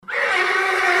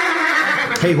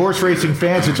Hey, horse racing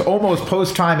fans, it's almost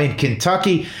post time in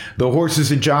Kentucky. The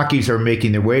horses and jockeys are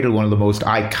making their way to one of the most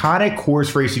iconic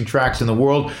horse racing tracks in the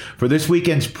world for this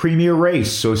weekend's premier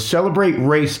race. So celebrate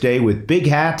race day with big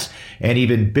hats and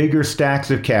even bigger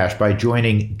stacks of cash by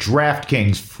joining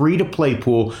DraftKings free-to-play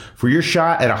pool for your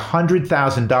shot at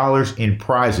 $100,000 in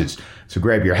prizes. So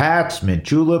grab your hats, mint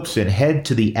juleps, and head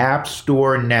to the App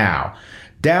Store now.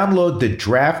 Download the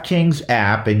DraftKings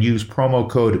app and use promo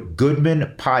code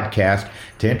GoodmanPodcast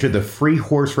to enter the free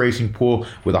horse racing pool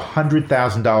with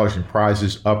 $100,000 in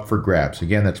prizes up for grabs.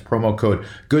 Again, that's promo code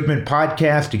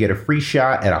GoodmanPodcast to get a free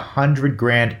shot at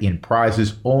 $100,000 in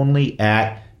prizes only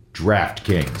at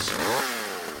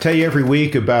DraftKings. Tell you every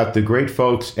week about the great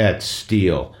folks at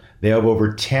Steel. They have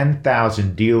over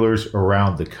 10,000 dealers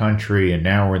around the country, and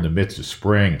now we're in the midst of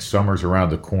spring. Summer's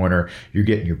around the corner. You're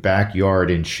getting your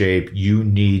backyard in shape. You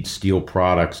need Steel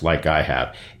products like I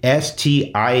have.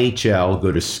 STIHL.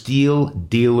 Go to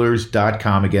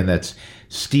steeldealers.com. Again, that's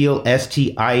Steel,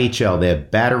 STIHL. They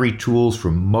have battery tools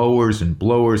from mowers and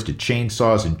blowers to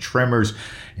chainsaws and trimmers,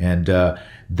 and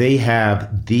they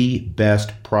have the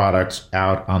best products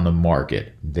out on the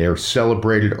market. They're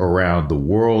celebrated around the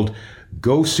world.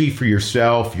 Go see for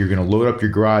yourself. You're going to load up your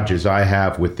garage as I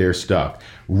have with their stuff.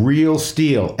 Real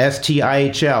Steel,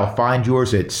 STIHL. Find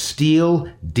yours at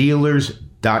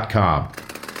steeldealers.com.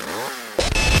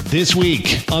 This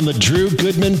week on the Drew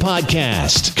Goodman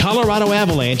Podcast, Colorado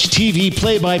Avalanche TV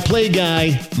play-by-play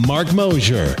guy, Marc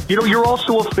Moser. You're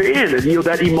also a fan, and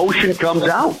that emotion comes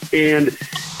out, and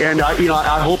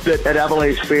I hope that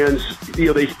Avalanche fans,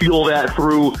 they feel that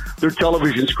through their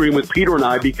television screen with Peter and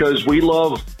I, because we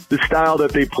love the style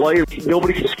that they play.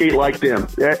 Nobody can skate like them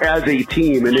as a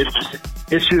team, and it's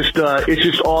just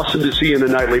awesome to see on a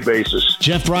nightly basis.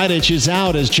 Jeff Bridich is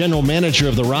out as general manager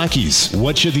of the Rockies.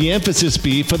 What should the emphasis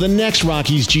be for the next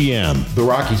Rockies GM? The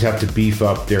Rockies have to beef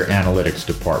up their analytics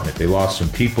department. They lost some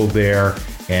people there,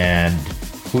 and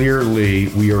clearly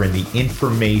we are in the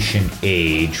information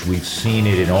age. We've seen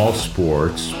it in all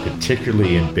sports,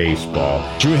 particularly in baseball.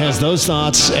 Drew has those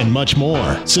thoughts and much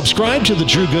more. Subscribe to the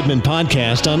Drew Goodman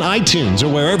Podcast on iTunes or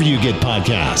wherever you get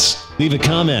podcasts. Leave a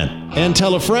comment and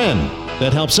tell a friend.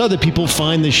 That helps other people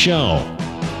find the show.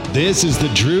 This is the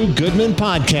Drew Goodman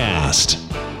Podcast.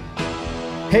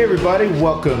 Hey everybody,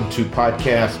 welcome to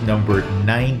podcast number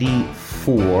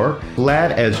 94.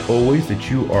 Glad as always that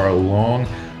you are along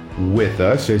with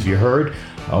us. As you heard,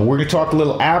 we're going to talk a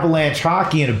little Avalanche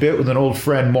hockey in a bit with an old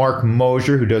friend, Marc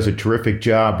Moser, who does a terrific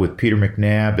job with Peter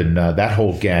McNabb and that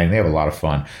whole gang. They have a lot of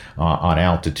fun on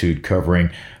altitude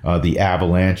covering the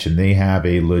Avalanche, and they have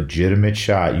a legitimate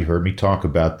shot. You heard me talk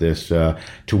about this to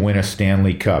win a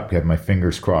Stanley Cup. I have my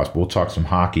fingers crossed. We'll talk some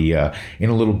hockey in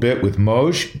a little bit with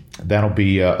Moj. That'll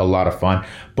be a lot of fun.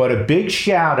 But a big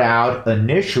shout out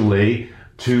initially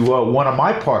to one of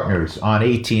my partners on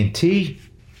AT&T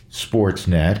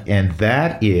Sportsnet, and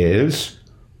that is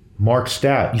Mark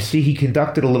Stout. You see, he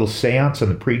conducted a little seance on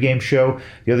the pregame show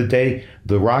the other day.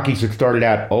 The Rockies had started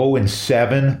out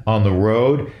 0-7 on the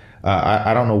road.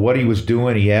 I don't know what he was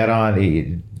doing. He had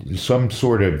on some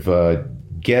sort of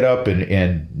get up,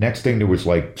 and next thing there was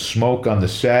like smoke on the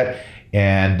set,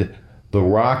 and the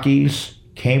Rockies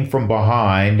came from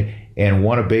behind and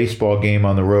won a baseball game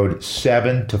on the road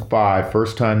 7-5,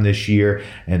 first time this year,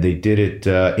 and they did it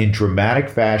in dramatic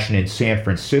fashion in San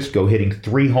Francisco, hitting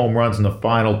 3 home runs in the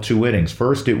final 2 innings.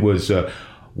 First, it was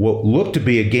what looked to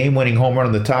be a game-winning home run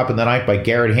on the top of the ninth by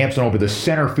Garrett Hampson over the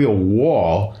center field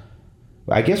wall.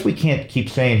 I guess we can't keep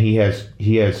saying he has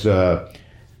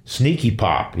sneaky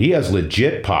pop. He has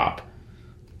legit pop.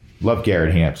 Love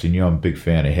Garrett Hampson. I'm a big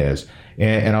fan of his.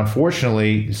 And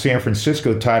unfortunately, San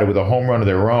Francisco tied it with a home run of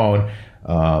their own.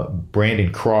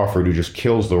 Brandon Crawford, who just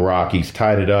kills the Rockies,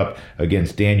 tied it up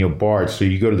against Daniel Bard. So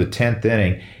you go to the 10th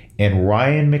inning, and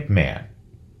Ryan McMahon,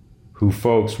 who,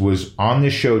 folks, was on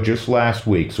this show just last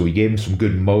week, so we gave him some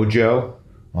good mojo.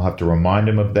 I'll have to remind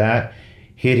him of that.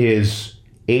 Hit his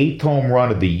 8th home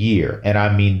run of the year. And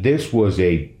I mean, this was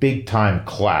a big-time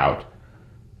clout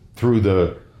through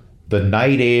the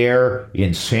night air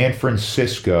in San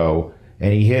Francisco,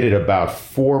 and he hit it about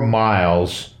 4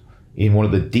 miles in one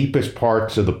of the deepest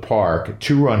parts of the park,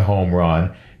 2-run home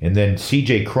run, and then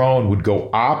C.J. Cron would go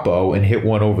oppo and hit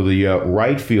one over the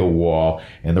right field wall,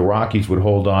 and the Rockies would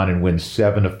hold on and win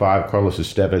 7-5. Carlos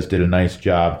Estevez did a nice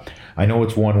job. I know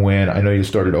it's one win. I know you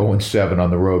started 0-7 on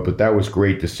the road, but that was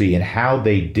great to see, and how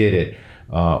they did it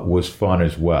was fun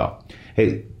as well.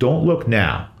 Hey, don't look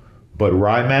now, but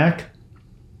Rymac,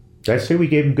 did I say we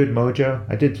gave him good mojo?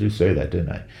 I did say that,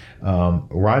 didn't I?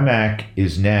 Rymac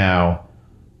is now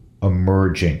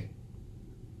emerging.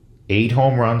 8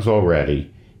 home runs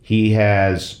already. He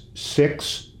has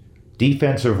 6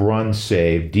 defensive runs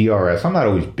saved, DRS. I'm not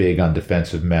always big on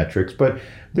defensive metrics, but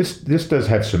this does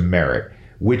have some merit,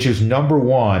 which is number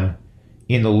 1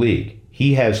 in the league.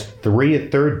 He has 3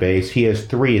 at third base. He has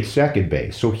 3 at second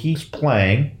base. So he's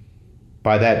playing,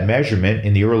 by that measurement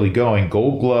in the early going,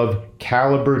 Gold Glove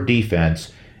caliber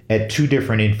defense at 2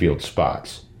 different infield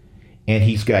spots. And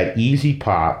he's got easy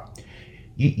pop.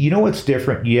 You know what's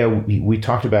different? Yeah, we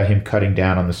talked about him cutting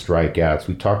down on the strikeouts.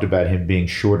 We talked about him being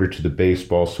shorter to the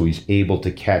baseball so he's able to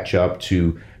catch up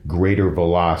to greater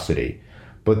velocity.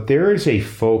 But there is a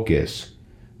focus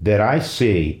that I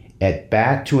see at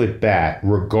bat to at bat,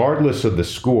 regardless of the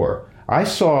score. I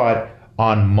saw it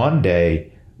on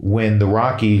Monday when the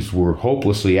Rockies were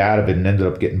hopelessly out of it and ended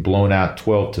up getting blown out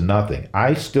 12-0.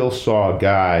 I still saw a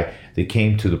guy that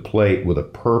came to the plate with a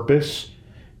purpose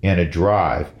and a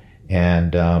drive.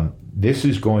 And this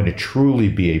is going to truly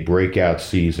be a breakout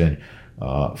season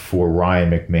for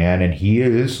Ryan McMahon. And he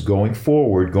is, going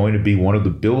forward, going to be one of the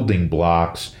building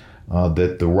blocks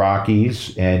that the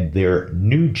Rockies and their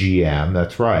new GM,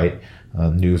 that's right,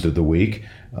 news of the week,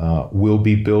 will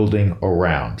be building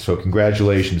around. So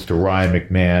congratulations to Ryan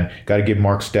McMahon. Got to give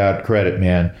Mark Stout credit,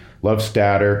 man. Love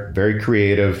Stouter, very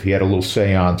creative. He had a little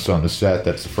seance on the set.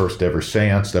 That's the first ever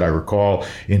seance that I recall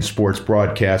in sports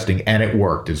broadcasting, and it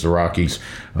worked as the Rockies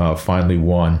finally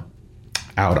won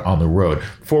out on the road.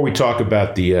 Before we talk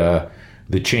about the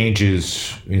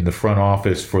changes in the front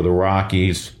office for the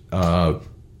Rockies,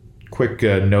 quick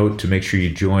note to make sure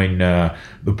you join the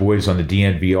boys on the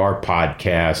DNVR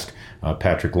podcast.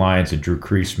 Patrick Lyons and Drew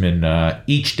Kreisman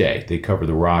each day. They cover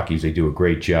the Rockies. They do a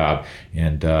great job,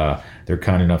 and they're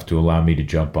kind enough to allow me to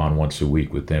jump on once a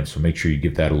week with them. So make sure you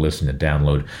give that a listen and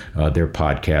download their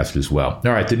podcast as well.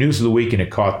 All right, the news of the week, and it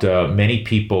caught many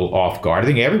people off guard. I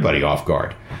think everybody off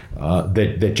guard.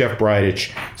 That Jeff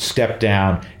Bridich stepped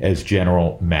down as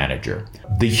general manager.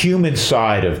 The human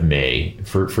side of me,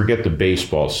 forget the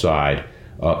baseball side,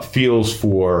 feels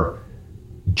for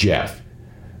Jeff,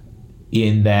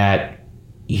 in that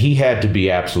he had to be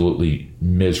absolutely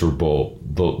miserable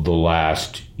the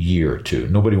last year or two.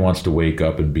 Nobody wants to wake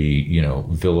up and be,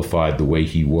 vilified the way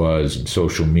he was in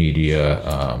social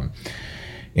media,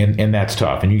 and that's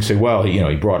tough. And you say, well,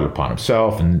 he brought it upon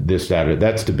himself and this, that, or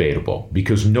that's debatable,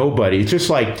 because it's just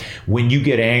like when you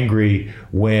get angry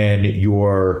when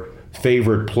your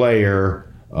favorite player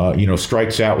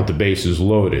strikes out with the bases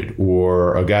loaded,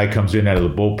 or a guy comes in out of the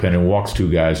bullpen and walks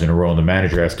 2 guys in a row, and the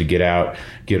manager has to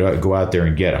go out there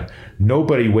and get him.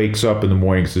 Nobody wakes up in the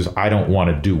morning and says, I don't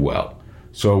want to do well.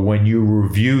 So when you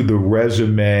review the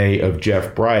resume of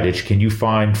Jeff Bridich, can you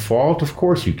find fault? Of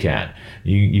course you can.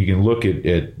 You can look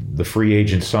at the free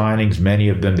agent signings, many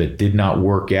of them that did not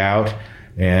work out,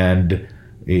 and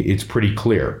it's pretty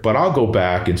clear. But I'll go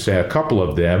back and say a couple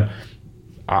of them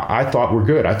I thought were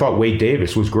good. I thought Wade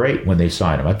Davis was great when they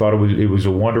signed him. I thought it was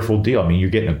a wonderful deal. I mean, you're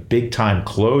getting a big-time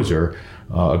closer,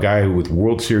 a guy with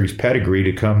World Series pedigree,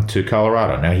 to come to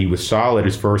Colorado. Now, he was solid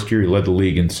his first year. He led the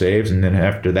league in saves, and then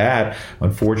after that,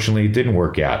 unfortunately, it didn't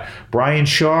work out. Brian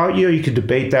Shaw, you could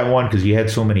debate that one because he had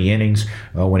so many innings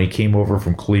when he came over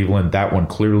from Cleveland. That one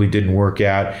clearly didn't work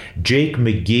out. Jake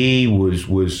McGee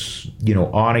was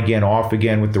on again, off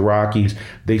again with the Rockies.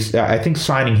 I think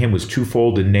signing him was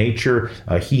twofold in nature.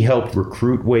 He helped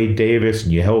recruit Wade Davis,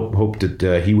 and you hoped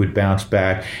that he would bounce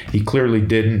back. He clearly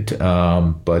didn't,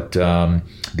 but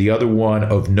the other one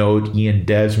of note, Ian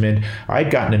Desmond.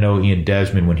 I'd gotten to know Ian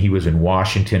Desmond when he was in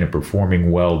Washington and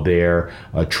performing well there.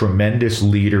 A tremendous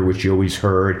leader, which you always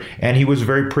heard, and he was a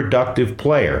very productive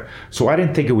player. So I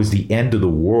didn't think it was the end of the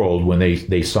world when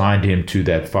they signed him to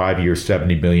that 5-year,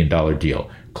 $70 million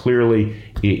deal. Clearly,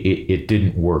 it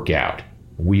didn't work out.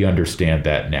 We understand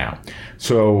that now.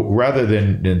 So rather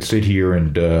than sit here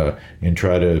and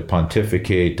try to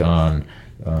pontificate on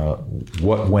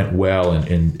what went well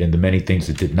and the many things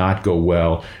that did not go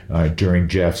well during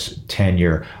Jeff's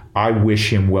tenure, I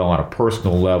wish him well on a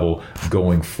personal level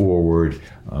going forward,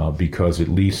 because at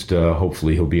least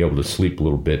hopefully he'll be able to sleep a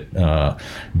little bit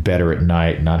better at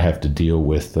night and not have to deal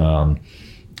with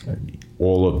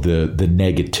all of the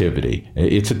negativity.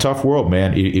 It's a tough world,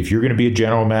 man. If you're going to be a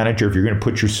general manager, if you're going to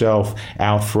put yourself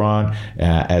out front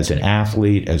as an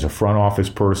athlete, as a front office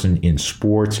person in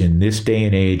sports in this day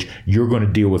and age, you're going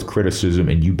to deal with criticism,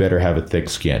 and you better have a thick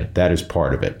skin. That is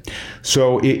part of it.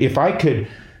 So if I could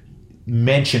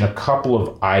mention a couple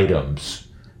of items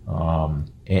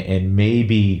and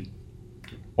maybe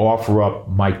offer up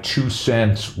my 2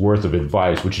 cents worth of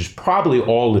advice, which is probably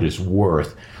all it is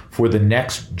worth, for the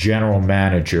next general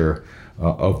manager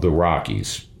of the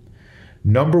Rockies.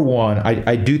 Number one,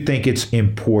 I do think it's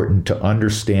important to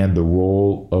understand the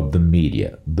role of the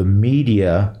media. The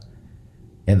media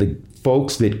and the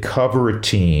folks that cover a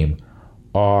team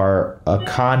are a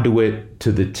conduit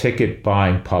to the ticket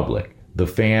buying public, the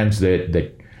fans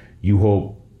that you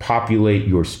hope populate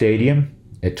your stadium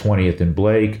at 20th and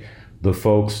Blake, the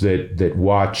folks that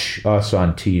watch us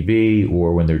on TV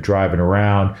or when they're driving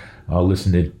around,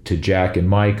 listen to Jack and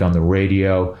Mike on the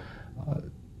radio.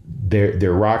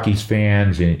 They're Rockies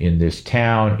fans in this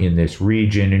town, in this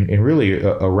region, and really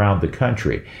around the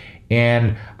country.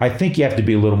 And I think you have to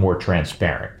be a little more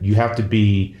transparent. You have to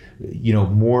be,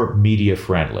 more media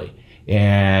friendly.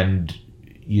 And,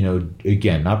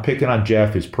 again, not picking on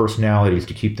Jeff, his personality is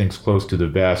to keep things close to the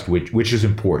vest, which is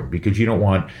important because you don't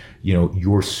want,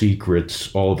 your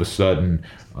secrets all of a sudden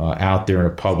out there in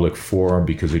a public forum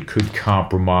because it could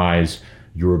compromise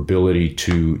your ability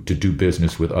to do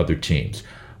business with other teams.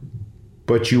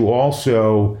 But you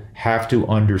also have to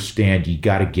understand you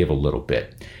got to give a little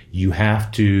bit. You have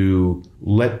to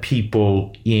let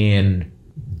people in.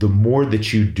 The more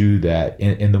that you do that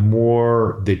and the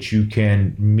more that you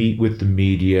can meet with the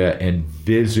media and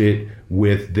visit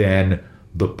with then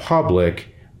the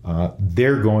public,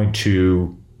 they're going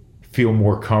to feel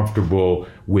more comfortable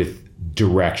with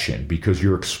direction because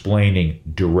you're explaining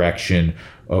direction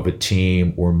of a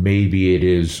team, or maybe it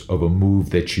is of a move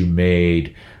that you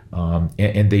made.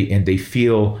 And they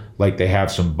feel like they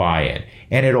have some buy-in.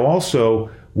 And it also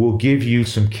will give you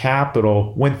some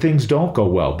capital when things don't go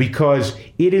well, because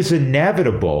it is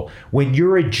inevitable when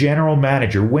you're a general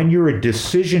manager, when you're a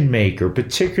decision maker,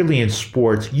 particularly in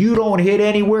sports, you don't hit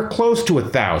anywhere close to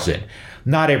 1,000.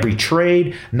 Not every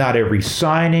trade, not every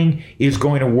signing is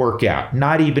going to work out,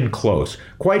 not even close.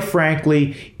 Quite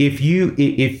frankly, if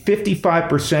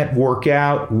 55% work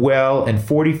out well and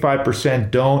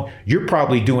 45% don't, you're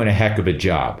probably doing a heck of a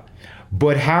job.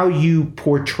 But how you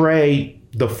portray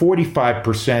the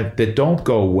 45% that don't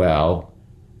go well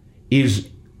is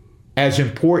as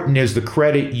important as the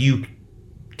credit you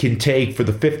can take for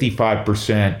the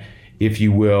 55%, if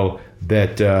you will,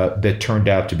 that turned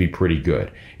out to be pretty good.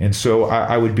 And so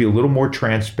I would be a little more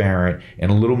transparent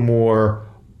and a little more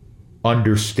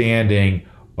understanding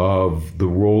of the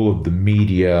role of the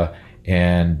media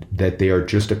and that they are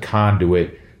just a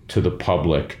conduit to the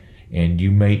public. And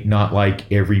you may not like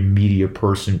every media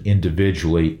person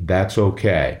individually. That's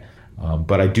okay.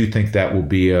 But I do think that will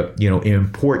be an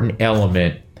important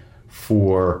element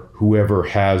for whoever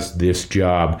has this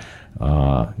job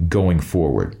going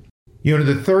forward.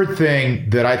 The third thing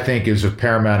that I think is of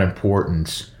paramount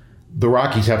importance, the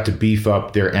Rockies have to beef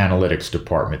up their analytics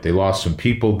department. They lost some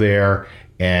people there,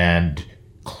 and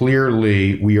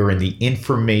clearly we are in the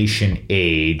information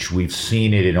age. We've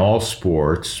seen it in all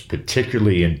sports,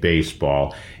 particularly in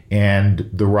baseball, and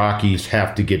the Rockies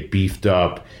have to get beefed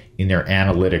up in their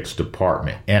analytics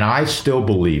department. And I still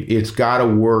believe it's got to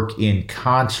work in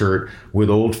concert with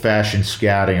old-fashioned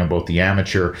scouting on both the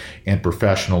amateur and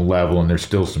professional level, and there's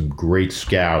still some great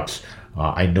scouts.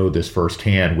 I know this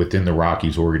firsthand within the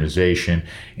Rockies organization.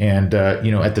 And,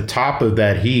 at the top of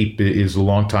that heap is the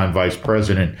longtime vice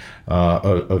president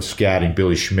of scouting,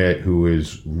 Billy Schmidt, who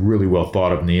is really well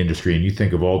thought of in the industry. And you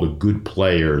think of all the good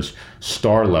players,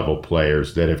 star-level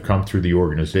players that have come through the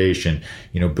organization.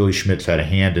 Billy Schmidt's had a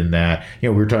hand in that. We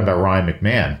were talking about Ryan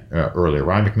McMahon earlier.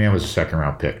 Ryan McMahon was a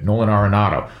second-round pick. Nolan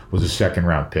Arenado was a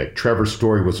second-round pick. Trevor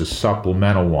Story was a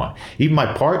supplemental one. Even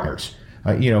my partners,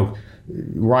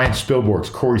 Ryan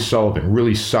Spilborghs, Corey Sullivan,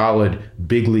 really solid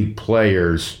big league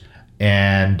players,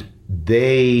 and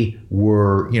they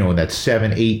were, in that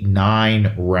 7, 8,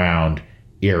 9 round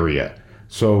area.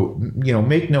 So,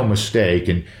 make no mistake,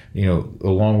 and,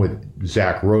 along with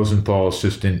Zach Rosenthal,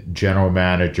 assistant general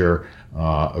manager,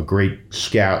 a great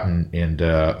scout and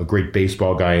a great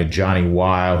baseball guy, and Johnny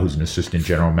Weil, who's an assistant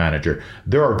general manager.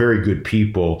 There are very good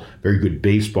people, very good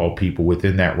baseball people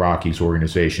within that Rockies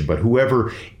organization. But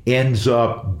whoever ends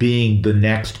up being the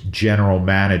next general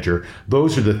manager,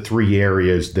 those are the three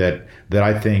areas that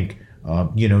I think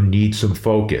need some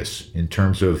focus in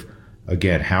terms of,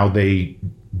 again, how they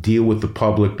deal with the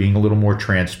public, being a little more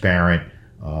transparent,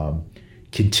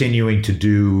 continuing to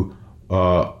do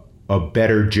a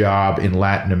better job in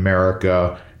Latin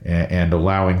America, and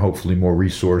allowing hopefully more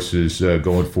resources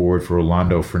going forward for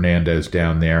Orlando Fernandez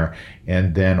down there.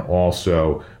 And then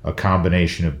also a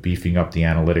combination of beefing up the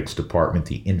analytics department,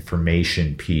 the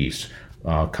information piece,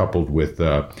 coupled with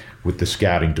the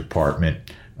scouting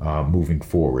department moving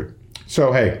forward.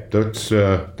 So, hey,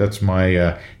 that's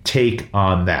my take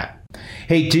on that.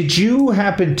 Hey, did you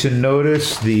happen to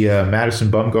notice the Madison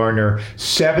Bumgarner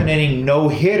 7-inning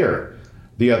no-hitter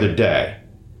the other day?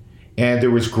 And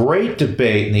there was great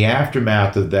debate in the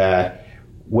aftermath of that.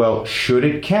 Well, should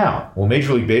it count? Well,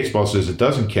 Major League Baseball says it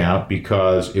doesn't count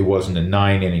because it wasn't a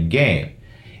 9-inning game.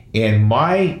 And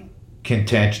my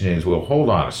contention is, well,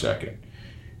 hold on a second.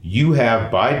 You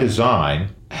have, by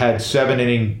design, had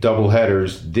 7-inning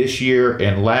doubleheaders this year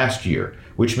and last year,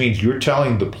 which means you're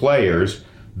telling the players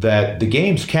that the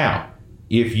games count.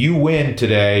 If you win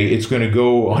today, it's going to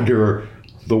go under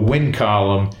the win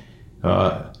column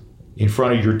in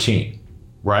front of your team,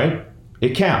 right?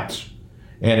 It counts.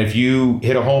 And if you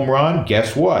hit a home run,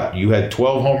 guess what? You had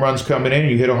 12 home runs coming in.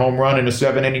 You hit a home run in a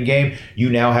 7-inning game. You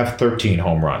now have 13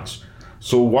 home runs.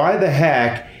 So why the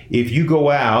heck, if you go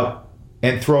out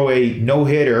and throw a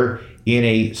no-hitter in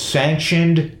a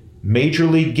sanctioned major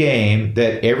league game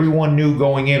that everyone knew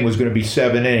going in was going to be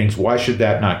 7 innings, why should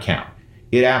that not count?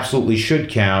 It absolutely should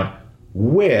count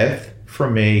with, for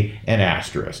me, an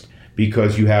asterisk.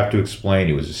 Because you have to explain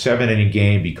it was a 7-inning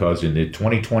game because in the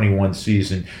 2021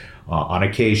 season, on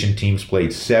occasion, teams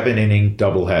played 7-inning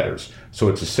doubleheaders. So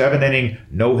it's a 7-inning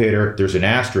no-hitter. There's an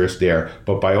asterisk there.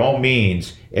 But by all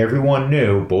means, everyone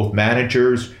knew, both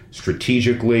managers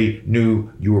strategically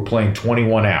knew you were playing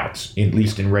 21 outs, at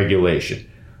least in regulation.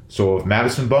 So if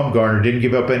Madison Bumgarner didn't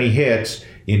give up any hits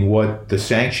in what the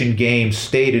sanctioned game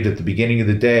stated at the beginning of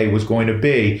the day was going to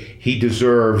be, he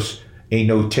deserves a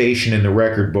notation in the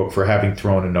record book for having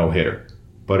thrown a no-hitter.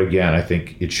 But again, I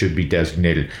think it should be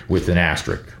designated with an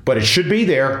asterisk. But it should be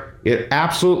there. It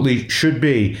absolutely should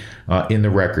be in the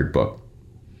record book.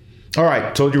 All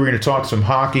right, told you we're going to talk some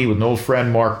hockey with an old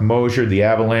friend, Marc Moser. The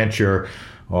Avalanche are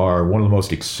one of the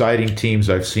most exciting teams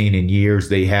I've seen in years.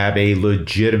 They have a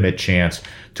legitimate chance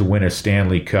to win a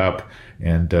Stanley Cup,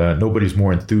 and nobody's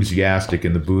more enthusiastic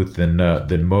in the booth than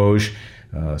Moj.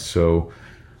 So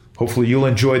hopefully you'll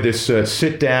enjoy this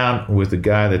sit down with a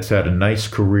guy that's had a nice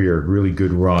career, really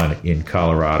good run in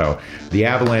Colorado. The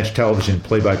Avalanche television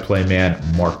play-by-play man,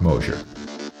 Marc Moser.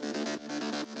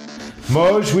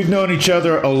 Moj, we've known each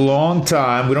other a long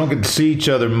time. We don't get to see each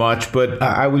other much, but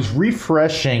I was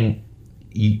refreshing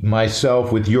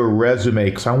myself with your resume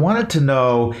because I wanted to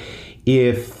know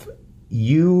if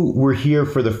you were here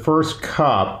for the first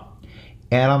Cup.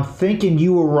 And I'm thinking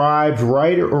you arrived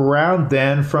right around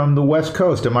then from the West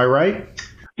Coast. Am I right?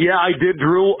 Yeah, I did,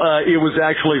 Drew. It was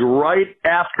actually right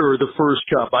after the first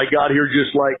Cup. I got here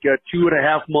just like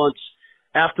 2.5 months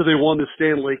after they won the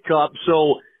Stanley Cup.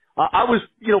 So I was,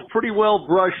 pretty well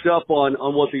brushed up on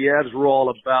what the Avs were all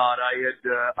about.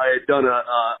 I had done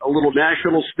a little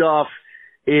national stuff,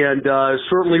 and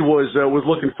certainly was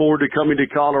looking forward to coming to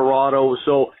Colorado.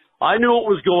 So I knew what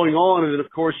was going on, and then,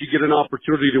 of course, you get an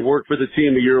opportunity to work for the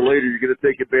team a year later. You're going to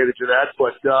take advantage of that.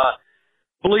 But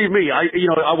believe me,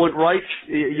 I went right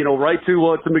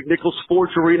to McNichols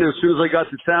Sports Arena as soon as I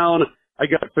got to town. I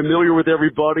got familiar with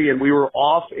everybody, and we were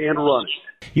off and running.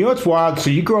 You know what's wild? So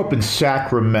you grew up in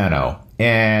Sacramento,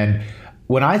 and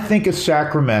when I think of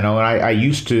Sacramento, and I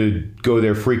used to go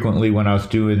there frequently when I was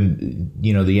doing, the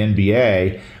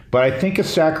NBA. But I think of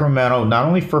Sacramento not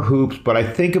only for hoops, but I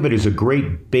think of it as a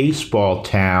great baseball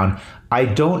town. I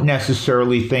don't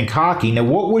necessarily think hockey. Now,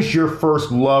 what was your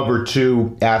first love or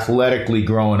two athletically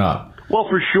growing up? Well,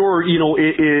 for sure,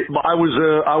 I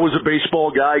was a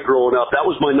baseball guy growing up. That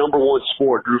was my number one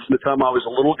sport, Drew, from the time I was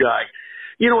a little guy.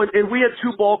 And we had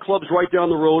 2 ball clubs right down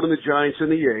the road in the Giants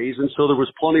and the A's, and so there was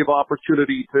plenty of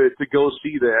opportunity to go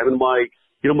see that. And my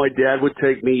dad would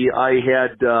take me. I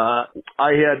had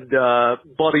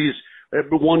buddies.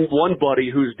 One buddy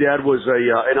whose dad was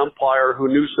an umpire who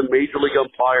knew some major league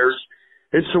umpires,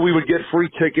 and so we would get free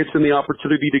tickets and the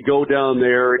opportunity to go down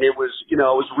there, and it was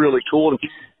really cool. And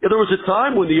there was a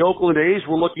time when the Oakland A's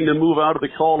were looking to move out of the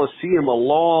Coliseum a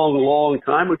long, long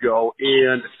time ago,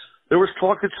 and there was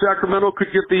talk that Sacramento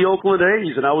could get the Oakland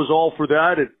A's, and I was all for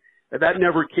that, and that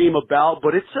never came about.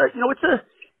 But it's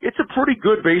a pretty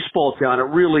good baseball town.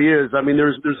 It really is. I mean,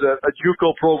 there's a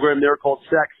JUCO program there called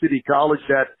Sac City College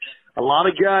that a lot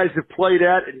of guys have played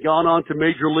at and gone on to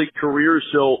major league careers.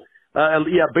 So,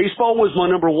 baseball was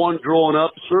my number one growing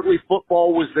up. Certainly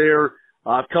football was there.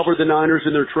 I've covered the Niners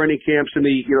in their training camps in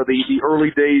the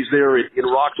early days there in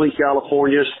Rockland,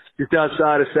 California, just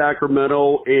outside of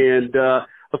Sacramento. And,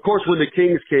 of course, when the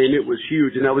Kings came, it was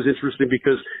huge. And that was interesting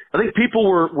because I think people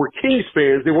were Kings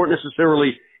fans. They weren't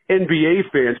necessarily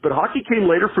NBA fans, but hockey came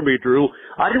later for me, Drew.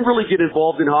 I didn't really get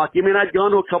involved in hockey. I mean, I'd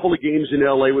gone to a couple of games in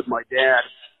LA with my dad,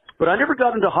 but I never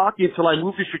got into hockey until I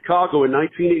moved to Chicago in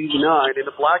 1989, and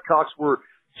the Blackhawks were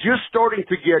just starting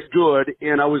to get good,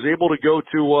 and I was able to go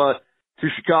to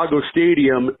Chicago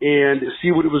Stadium and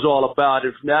see what it was all about.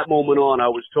 And from that moment on, I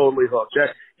was totally hooked.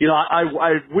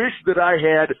 I wish that I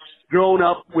had grown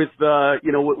up with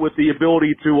with the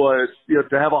ability to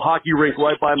have a hockey rink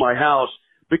right by my house,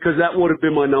 because that would have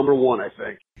been my number one, I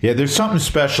think. Yeah, there's something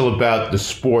special about the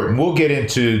sport, and we'll get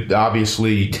into,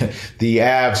 obviously, the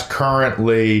Avs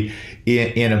currently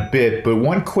in a bit, but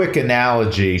one quick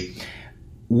analogy.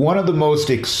 One of the most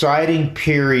exciting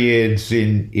periods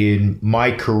in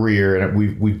my career, and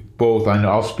we've both, I know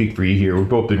I'll speak for you here, we've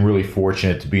both been really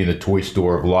fortunate to be in the toy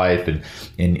store of life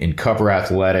and cover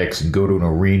athletics and go to an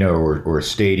arena or a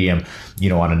stadium,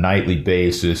 on a nightly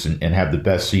basis and have the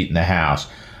best seat in the house.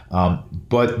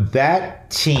 But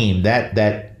that team, that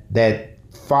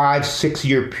 5-6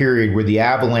 year period where the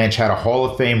Avalanche had a Hall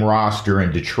of Fame roster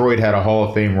and Detroit had a Hall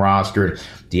of Fame roster, and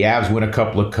the Avs win a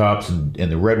couple of cups and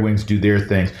the Red Wings do their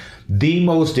things, the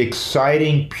most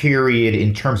exciting period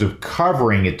in terms of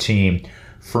covering a team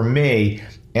for me.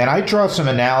 And I draw some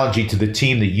analogy to the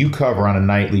team that you cover on a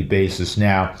nightly basis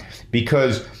now,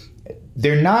 because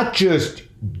they're not just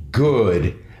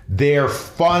good, they're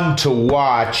fun to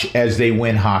watch as they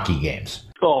win hockey games.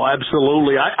 Oh,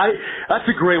 absolutely. I that's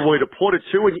a great way to put it,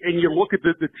 too. And you look at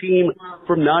the team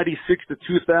from 96 to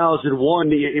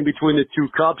 2001 in between the two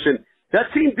cups, and that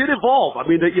team did evolve. I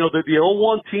mean, the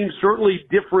 01 team certainly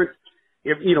different,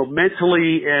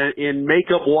 mentally and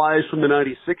makeup-wise from the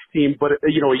 96 team, but,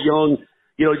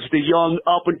 just a young,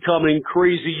 up-and-coming,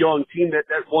 crazy young team that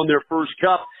won their first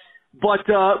cup. But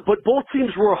both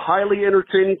teams were highly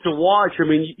entertaining to watch. I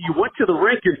mean, you went to the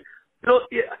rink and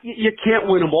you can't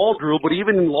win them all, Drew, but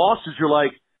even in losses, you're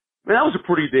like, man, that was a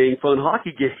pretty dang fun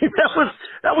hockey game.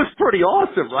 That was pretty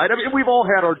awesome, right? I mean, we've all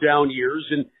had our down years,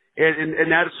 and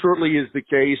that certainly is the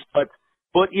case. But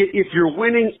if you're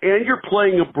winning and you're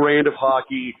playing a brand of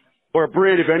hockey or a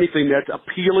brand of anything that's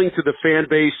appealing to the fan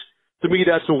base, to me,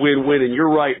 that's a win-win. And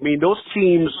you're right. I mean, those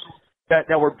teams that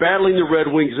were battling the Red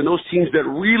Wings and those teams that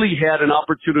really had an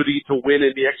opportunity to win,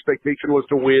 and the expectation was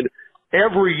to win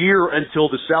every year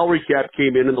until the salary cap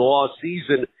came in the last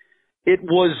season,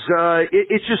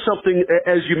 it's just something,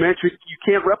 as you mentioned, you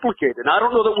can't replicate. And I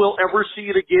don't know that we'll ever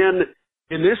see it again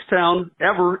in this town,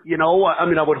 ever. I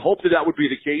mean, I would hope that would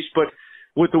be the case, but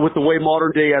with the way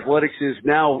modern day athletics is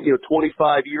now,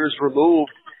 25 years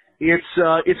removed, it's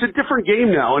a different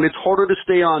game now, and it's harder to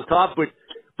stay on top.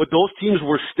 But those teams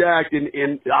were stacked, and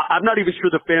I'm not even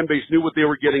sure the fan base knew what they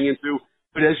were getting into.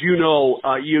 But as you know,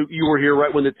 you were here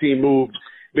right when the team moved.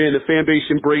 Man, the fan base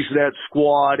embraced that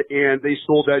squad, and they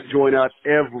sold that joint out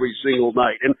every single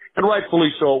night, and rightfully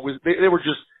so. They were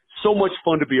just so much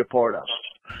fun to be a part of.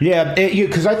 Yeah,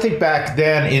 because I think back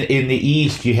then in the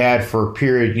East, you had for a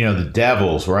period, the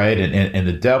Devils, right? And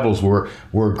the Devils were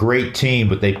a great team,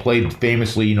 but they played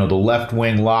famously, the left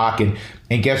wing lock.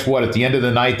 And guess what? At the end of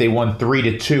the night, they won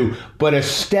 3-2. But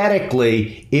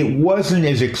aesthetically, it wasn't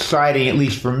as exciting, at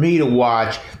least for me, to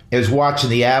watch as watching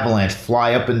the Avalanche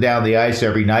fly up and down the ice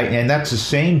every night. And that's the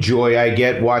same joy I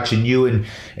get watching you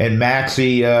and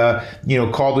Maxie,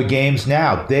 call the games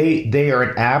now. They are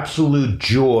an absolute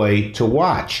joy to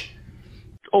watch.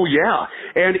 Oh, yeah.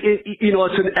 And,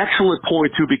 it's an excellent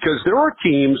point, too, because there are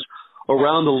teams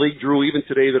around the league, Drew, even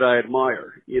today that I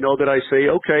admire, that I say,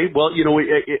 okay, well,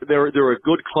 they're a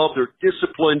good club. They're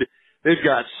disciplined. They've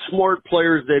got smart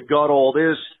players. They've got all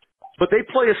this. But they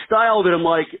play a style that I'm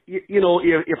like,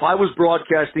 if I was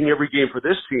broadcasting every game for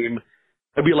this team,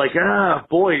 I'd be like,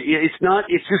 boy, it's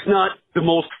just not the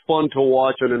most fun to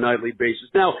watch on a nightly basis.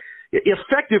 Now,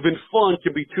 effective and fun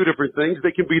can be two different things.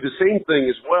 They can be the same thing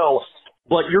as well.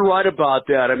 But you're right about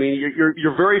that. I mean,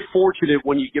 you're very fortunate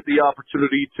when you get the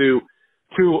opportunity to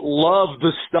love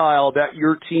the style that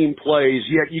your team plays.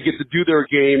 Yet you get to do their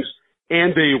games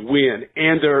and they win,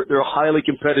 and they're highly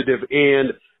competitive,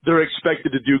 and they're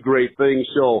expected to do great things.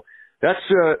 So that's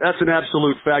an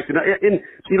absolute fact. And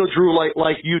Drew,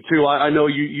 like you too, I know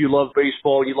you love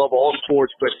baseball, you love all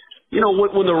sports, but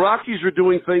when the Rockies are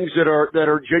doing things that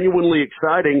are genuinely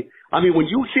exciting, I mean, when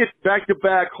you hit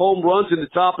back-to-back home runs in the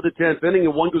top of the 10th inning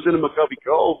and one goes into McCovey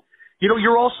Cove,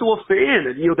 you're also a fan,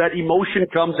 and that emotion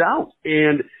comes out.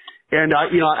 And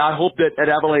I hope that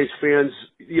Avalanche fans,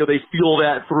 they feel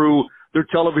that through their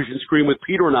television screen with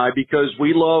Peter and I, because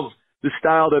we love the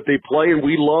style that they play, and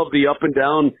we love the up and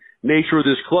down nature of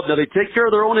this club. Now, they take care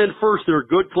of their own end first. They're a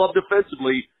good club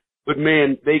defensively, but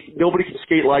man, nobody can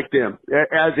skate like them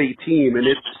as a team, and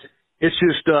it's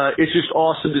just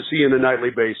awesome to see on a nightly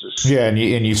basis. Yeah, and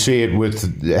you see it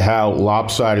with how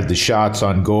lopsided the shots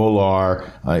on goal are.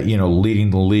 Leading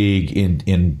the league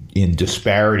in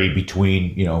disparity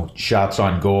between shots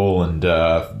on goal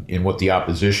and what the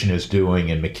opposition is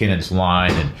doing, and McKinnon's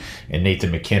line and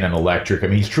Nathan McKinnon electric. I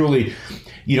mean, he's truly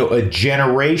a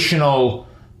generational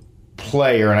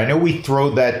player, and I know we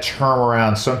throw that term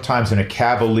around sometimes in a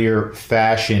cavalier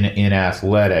fashion in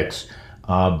athletics,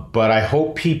 but I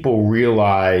hope people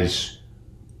realize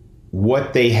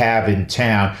what they have in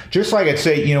town. Just like I'd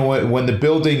say, when the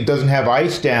building doesn't have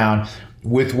ice down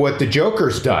with what the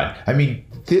Joker's done. I mean,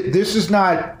 this is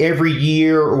not every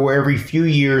year or every few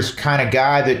years kind of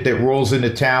guy that rolls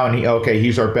into town and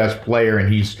he's our best player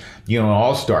and he's, an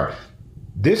all-star.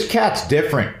 This cat's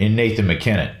different in Nathan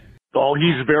MacKinnon. Oh,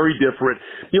 he's very different.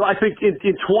 I think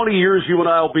in 20 years, you and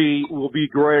I will be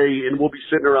gray and we'll be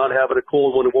sitting around having a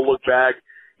cold one and we'll look back,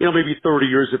 maybe 30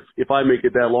 years if I make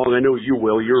it that long. I know you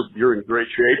will. You're in great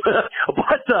shape.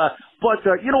 but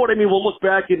you know what I mean? We'll look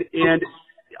back and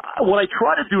what I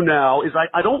try to do now is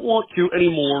I don't want to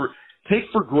anymore take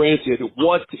for granted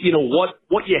what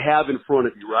you have in front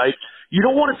of you, right? You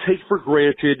don't want to take for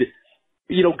granted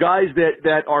guys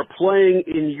that are playing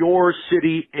in your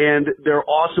city and they're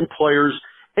awesome players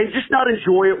and just not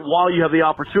enjoy it while you have the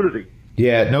opportunity.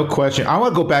 Yeah, no question. I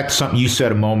want to go back to something you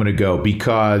said a moment ago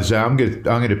because I'm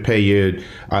going to pay you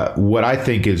what I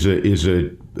think is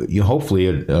hopefully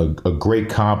a great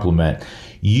compliment.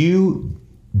 You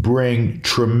bring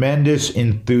tremendous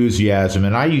enthusiasm,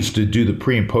 and I used to do the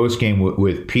pre and post game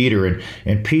with Peter,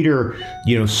 and Peter,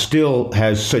 still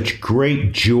has such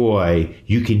great joy.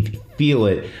 You can feel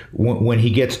it when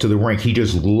he gets to the rink. He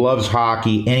just loves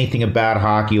hockey, anything about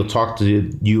hockey. He'll talk to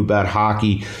you about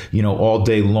hockey, all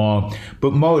day long.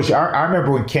 But Moj, I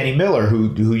remember when Kenny Miller,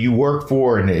 who you work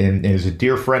for and is a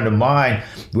dear friend of mine,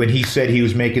 when he said he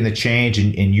was making the change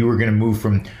and you were going to move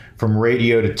from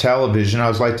radio to television, I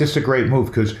was like, this is a great move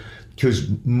because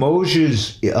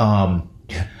Moj's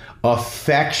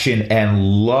affection and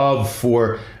love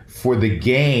for the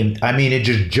game, I mean, it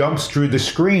just jumps through the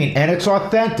screen and it's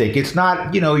authentic. It's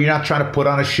not, you're not trying to put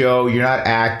on a show, you're not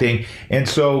acting. And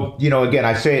so, again,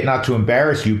 I say it not to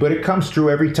embarrass you, but it comes through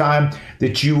every time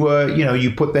that you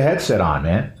put the headset on,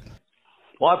 man.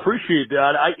 Well, I appreciate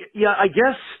that. I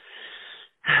guess,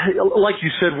 like you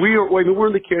said, we're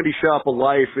in the candy shop of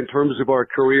life in terms of our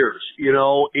careers,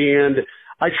 and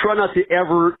I try not to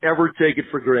ever take it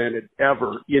for granted,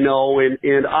 ever,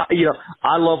 and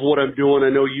I love what I'm doing.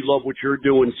 I know you love what you're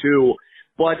doing too,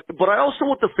 but I also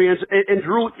want the fans, and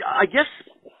Drew, I guess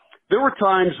there were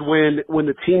times when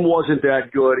the team wasn't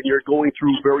that good and you're going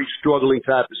through very struggling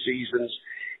type of seasons,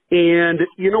 and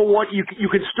you know what, you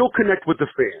can still connect with the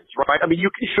fans, right? I mean, you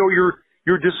can show your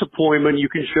disappointment, you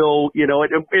can show, and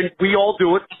we all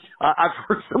do it. I've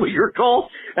heard some of your calls,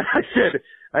 and I said,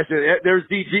 there's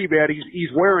DG, man. He's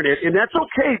wearing it, and that's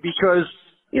okay because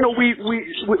what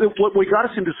got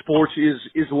us into sports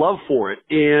is love for it,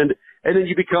 and then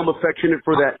you become affectionate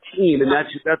for that team, and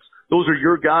that's those are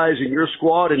your guys and your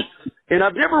squad, and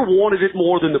I've never wanted it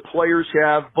more than the players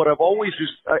have, but I've always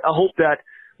I hope that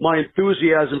my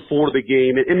enthusiasm for the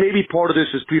game, and maybe part of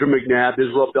this is Peter McNabb has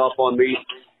rubbed off on me.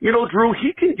 Drew,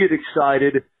 he can get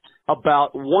excited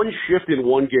about one shift in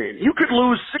one game. You could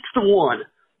lose 6-1.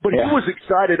 But yeah. He was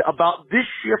excited about this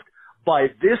shift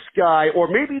by this guy, or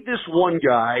maybe this one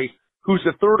guy who's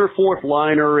a third or fourth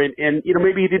liner, and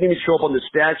maybe he didn't even show up on the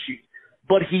stat sheet,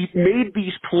 but he made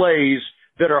these plays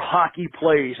that are hockey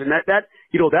plays, and that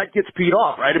gets Pete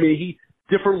off, right? I mean,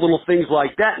 different little things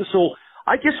like that, and so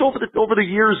I guess over the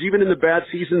years, even in the bad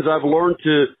seasons, I've learned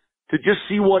to just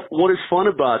see what is fun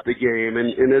about the game, and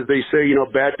as they say,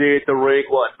 bad day at the rink,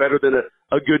 better than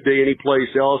a good day anyplace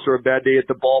else, or a bad day at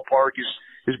the ballpark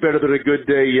is better than a good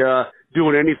day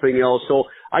doing anything else. So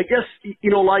I guess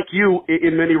like you,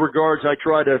 in many regards, I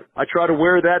try to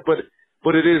wear that, but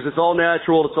it's all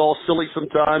natural, it's all silly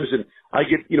sometimes, and I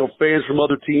get fans from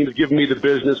other teams giving me the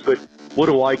business. But what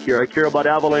do I care? I care about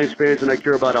Avalanche fans, and I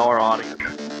care about our audience.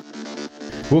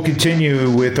 We'll continue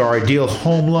with our Ideal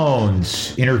Home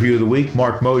Loans interview of the week.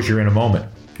 Marc Moser in a moment.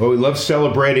 Well, we love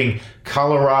celebrating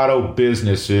Colorado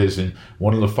businesses, and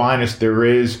one of the finest there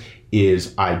is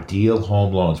Ideal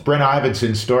Home Loans. Brent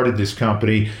Ivinson started this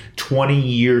company 20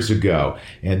 years ago,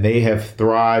 and they have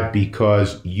thrived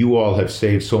because you all have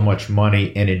saved so much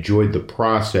money and enjoyed the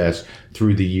process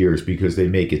through the years, because they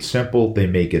make it simple, they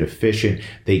make it efficient,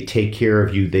 they take care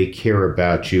of you, they care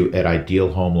about you at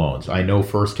Ideal Home Loans. I know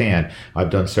firsthand. I've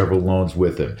done several loans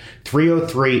with them.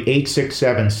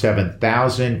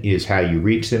 303-867-7000 is how you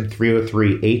reach them.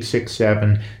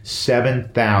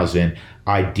 303-867-7000.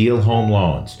 Ideal Home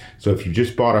Loans. So if you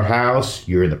just bought a house,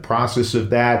 you're in the process of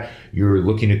that, you're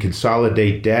looking to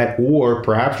consolidate debt, or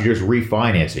perhaps you're just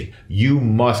refinancing, you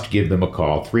must give them a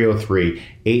call.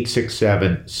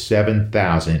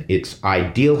 303-867-7000. It's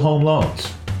Ideal Home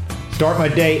Loans. Start my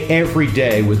day every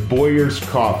day with Boyer's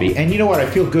Coffee. And you know what? I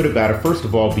feel good about it, first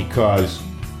of all, because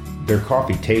their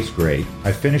coffee tastes great.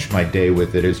 I finished my day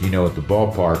with it, as you know, at the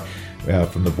ballpark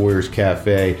from the Boyer's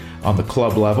Cafe on the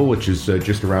club level, which is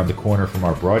just around the corner from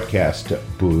our broadcast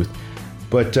booth.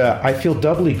 But I feel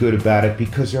doubly good about it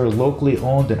because they're a locally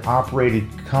owned and operated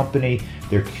company.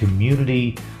 They're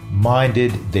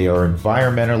community-minded. They are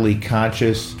environmentally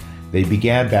conscious. They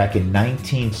began back in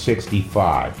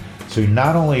 1965. So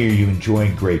not only are you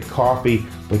enjoying great coffee,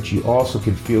 but you also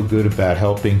can feel good about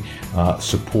helping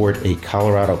support a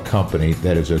Colorado company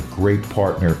that is a great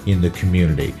partner in the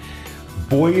community.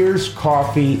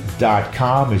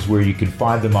 BoyersCoffee.com is where you can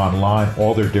find them online,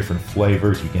 all their different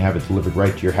flavors. You can have it delivered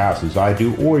right to your house, as I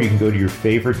do, or you can go to your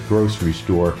favorite grocery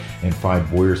store and find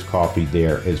Boyer's Coffee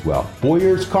there as well.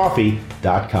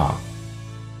 BoyersCoffee.com.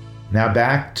 Now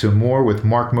back to more with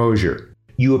Marc Moser.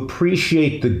 You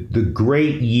appreciate the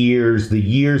great years, the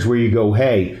years where you go,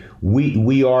 hey,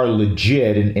 we are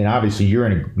legit, and obviously you're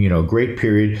in a great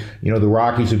period. The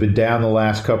Rockies have been down the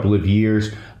last couple of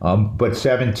years, but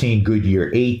 17 good year,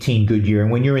 18 good year,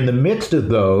 and when you're in the midst of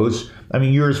those, I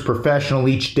mean, you're as professional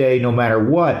each day, no matter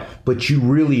what, but you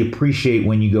really appreciate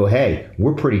when you go, hey,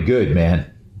 we're pretty good, man.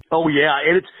 Oh yeah,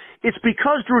 and it's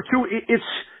because, Drew, too, it's.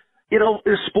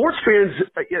 Sports fans,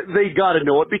 they got to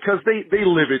know it because they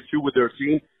live it too with their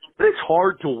team. But it's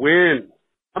hard to win.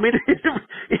 I mean,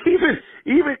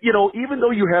 even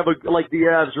though you have like the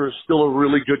Avs are still a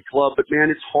really good club, but man,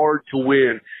 it's hard to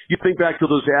win. You think back to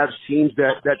those Avs teams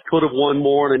that could have won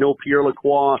more, and I know Pierre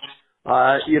Lacroix,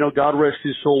 God rest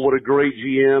his soul, what a great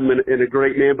GM and a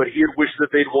great man, but he'd wish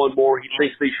that they'd won more. He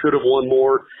thinks they should have won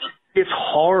more. It's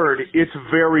hard. It's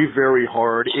very, very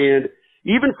hard. And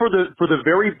even for the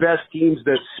very best teams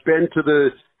that spend to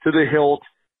the hilt,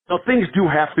 things do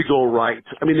have to go right.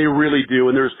 I mean, they really do.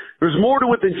 And there's more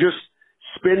to it than just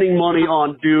spending money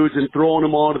on dudes and throwing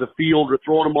them onto the field or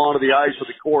throwing them onto the ice or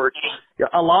the court.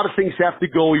 A lot of things have to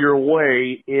go your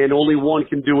way, and only one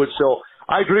can do it. So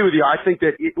I agree with you. I think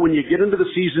that when you get into the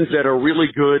seasons that are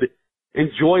really good,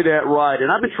 enjoy that ride.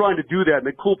 And I've been trying to do that. And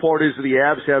the cool part is that the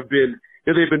Avs have been,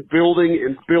 they've been building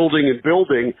and building and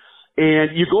building.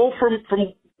 And you go from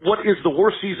what is the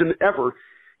worst season ever,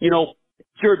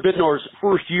 Jared Bednar's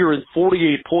first year in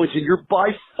 48 points, and you're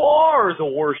by far the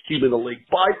worst team in the league,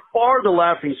 by far the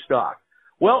laughing stock.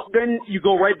 Well, then you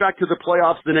go right back to the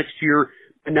playoffs the next year,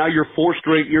 and now you're 4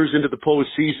 straight years into the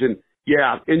postseason.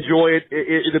 Yeah, enjoy it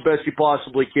the best you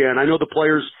possibly can. I know the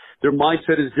players, their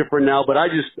mindset is different now, but I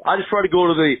just try to go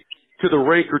to the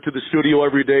rink or to the studio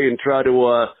every day and try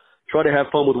to have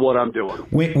fun with what I'm doing.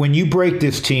 When you break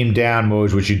this team down,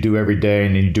 Moj, which you do every day,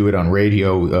 and you do it on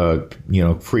radio,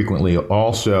 frequently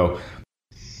also,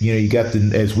 you got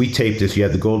as we tape this, you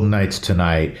have the Golden Knights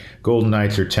tonight. Golden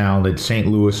Knights are talented. St.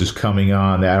 Louis is coming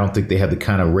on. I don't think they had the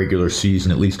kind of regular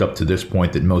season, at least up to this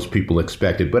point, that most people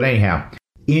expected. But anyhow,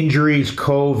 injuries,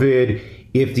 COVID.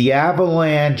 If the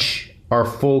Avalanche are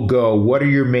full go, what are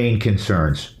your main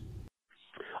concerns?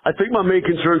 I think my main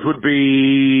concerns would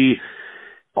be,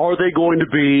 are they going to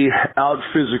be out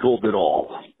physicaled at all?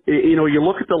 You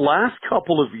look at the last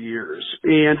couple of years,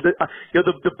 and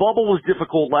the bubble was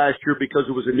difficult last year because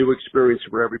it was a new experience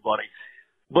for everybody.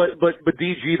 But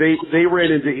DG, they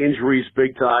ran into injuries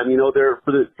big time. They're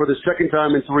for the second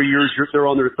time in 3 years, they're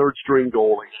on their third string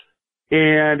goalie,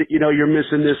 and you're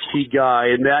missing this key guy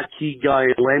and that key guy.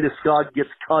 And Landeskog gets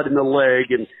cut in the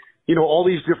leg, and all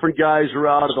these different guys are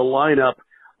out of the lineup.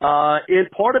 And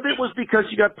part of it was because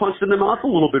you got punched in the mouth a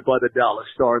little bit by the Dallas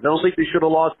Stars. I don't think they should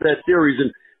have lost that series. And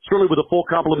certainly with a full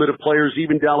complement of players,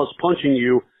 even Dallas punching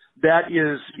you, that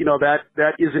is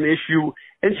an issue.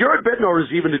 And Jared Bednar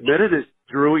has even admitted it,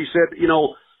 Drew. He said,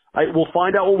 we'll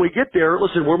find out when we get there.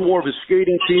 Listen, we're more of a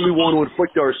skating team. We want to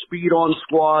inflict our speed on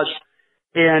squads.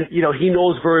 And, he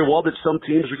knows very well that some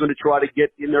teams are going to try to get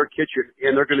in their kitchen,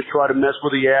 and they're going to try to mess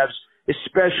with the Avs,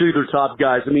 especially their top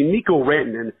guys. I mean, Mikko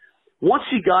Rantanen, once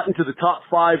he got into the top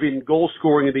 5 in goal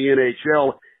scoring in the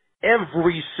NHL,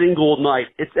 every single night,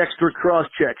 it's extra cross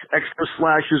checks, extra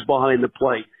slashes behind the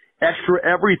plate, extra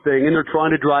everything, and they're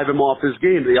trying to drive him off his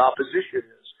game, the opposition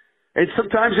is. And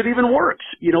sometimes it even works.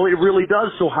 It really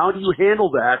does. So how do you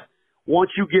handle that once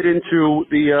you get into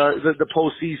the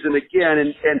postseason again?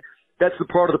 And that's the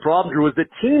part of the problem, Drew, is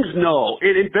that teams know,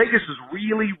 and Vegas is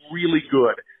really, really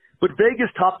good. But Vegas,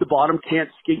 top to bottom, can't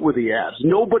skate with the Avs.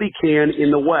 Nobody can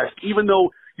in the West. Even though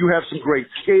you have some great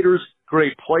skaters,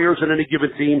 great players on any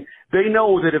given team, they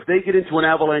know that if they get into an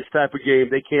Avalanche type of game,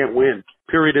 they can't win.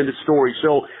 Period. End of story.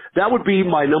 So that would be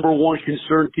my number one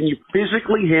concern. Can you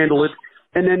physically handle it?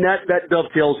 And then that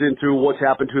dovetails into what's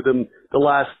happened to them the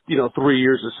last 3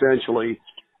 years, essentially.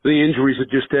 The injuries have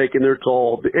just taken their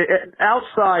toll.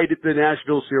 Outside the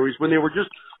Nashville series, when they were just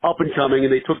up and coming,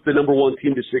 and they took the number one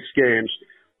team to 6 games.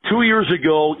 2 years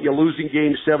ago, you're losing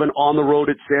Game 7 on the road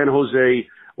at San Jose.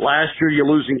 Last year, you're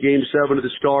losing Game 7 to the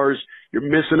Stars. You're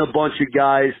missing a bunch of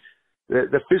guys.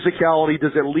 The physicality,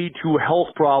 does it lead to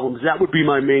health problems? That would be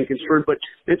my main concern. But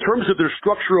in terms of their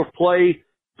structure of play,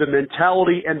 the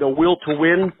mentality, and the will to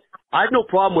win, I have no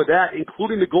problem with that,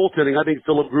 including the goaltending. I think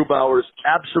Philip Grubauer is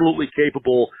absolutely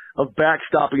capable of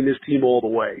backstopping this team all the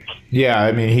way. Yeah,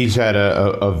 I mean, he's had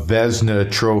a Vezina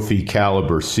Trophy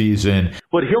caliber season.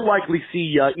 But he'll likely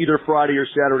see either Friday or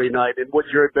Saturday night. And what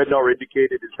Jared Bednar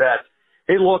indicated is that,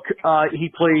 hey, look, he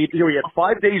played, he had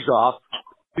 5 days off.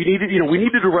 We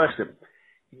needed to rest him.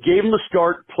 Gave him a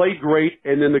start, played great,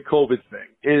 and then the COVID thing.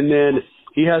 And then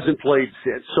he hasn't played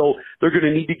since. So they're going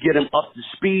to need to get him up to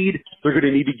speed. They're going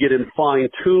to need to get him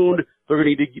fine-tuned. They're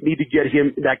going to need to get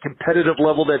him that competitive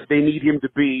level that they need him to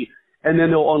be, and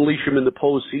then they'll unleash him in the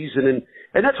postseason. And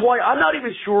that's why I'm not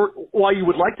even sure why you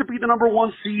would like to be the number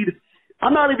 1 seed.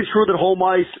 I'm not even sure that home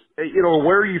ice,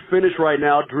 where you finish right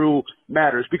now, Drew,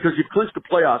 matters, because you've clinched the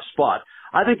playoff spot.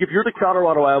 I think if you're the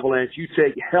Colorado Avalanche, you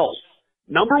take health.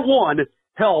 Number 1,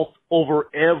 health over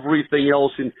everything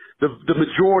else, and the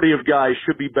majority of guys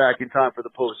should be back in time for the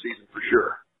postseason for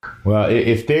sure. Well,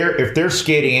 if they're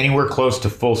skating anywhere close to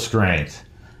full strength,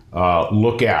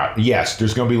 look out. Yes,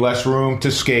 there's going to be less room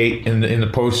to skate in the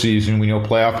postseason. We know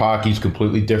playoff hockey is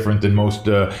completely different than most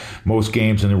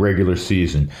games in the regular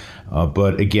season.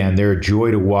 But again, they're a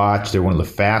joy to watch. They're one of the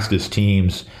fastest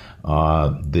teams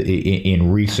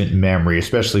in recent memory,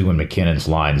 especially when McKinnon's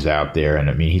line's out there. And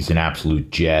I mean, he's an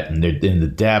absolute jet. And they're in the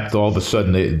depth. All of a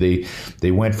sudden,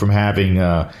 they went from having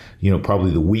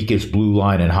probably the weakest blue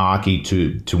line in hockey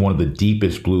to one of the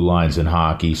deepest blue lines in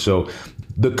hockey. So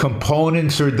the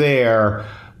components are there,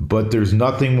 but there's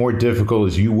nothing more difficult,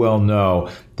 as you well know,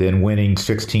 than winning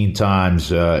 16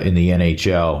 times in the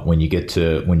NHL when you get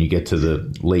to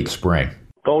the late spring.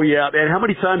 Oh, yeah. And how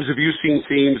many times have you seen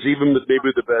teams, even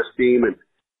maybe the best team, and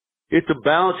it's a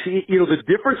balance. The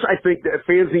difference I think that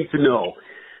fans need to know,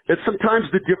 that sometimes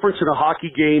the difference in a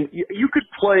hockey game, you could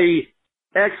play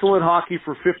excellent hockey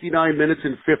for 59 minutes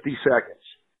and 50 seconds.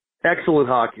 Excellent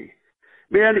hockey.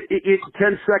 Man,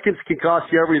 10 seconds can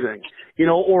cost you everything,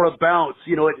 or a bounce.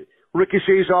 It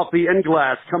ricochets off the end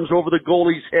glass, comes over the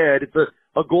goalie's head. It's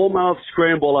a goal-mouth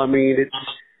scramble. I mean, it's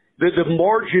the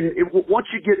margin. Once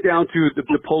you get down to the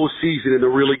postseason and the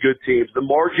really good teams, the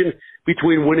margin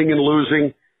between winning and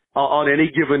losing on any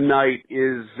given night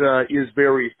is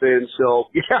very thin. So,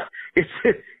 yeah, it's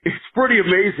pretty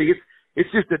amazing.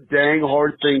 It's just a dang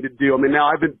hard thing to do. I mean, now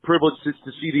I've been privileged to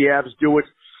see the Avs do it.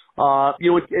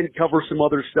 And cover some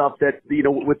other stuff that,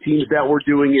 with teams that we're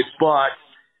doing it, but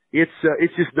it's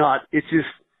just not,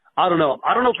 I don't know.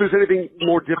 I don't know if there's anything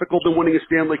more difficult than winning a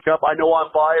Stanley Cup. I know I'm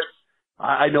biased.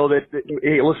 I know that,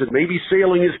 hey, listen, maybe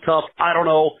sailing is tough. I don't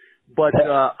know, but,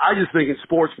 I just think in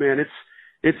sports, man,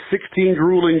 it's 16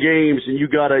 grueling games and you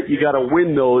gotta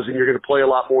win those, and you're going to play a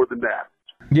lot more than that.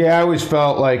 Yeah, I always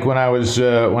felt like when I was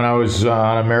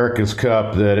on America's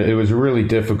Cup that it was really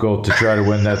difficult to try to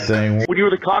win that thing. When you were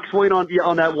the coxswain on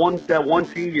that one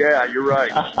team, yeah, you're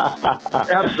right.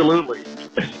 Absolutely.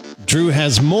 Drew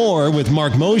has more with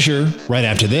Marc Moser right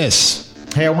after this.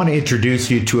 Hey, I want to introduce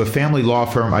you to a family law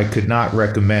firm I could not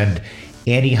recommend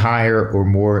any higher or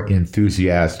more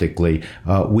enthusiastically.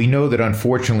 We know that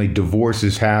unfortunately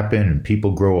divorces happen and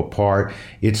people grow apart.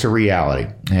 It's a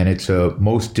reality, and it's a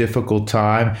most difficult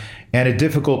time and a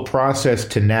difficult process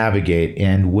to navigate.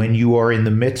 And when you are in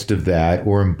the midst of that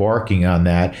or embarking on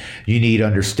that, you need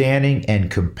understanding and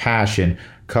compassion,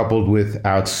 coupled with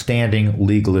outstanding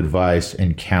legal advice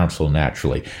and counsel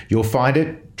naturally. You'll find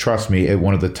it, trust me, at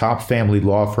one of the top family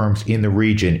law firms in the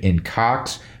region in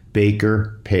Cox,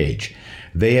 Baker, Page.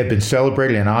 They have been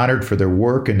celebrated and honored for their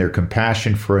work and their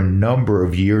compassion for a number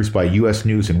of years by U.S.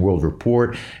 News and World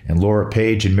Report, and Laura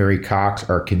Page and Mary Cox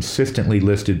are consistently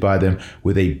listed by them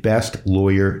with a Best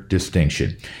Lawyer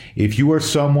distinction. If you are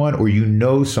someone or you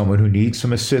know someone who needs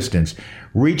some assistance,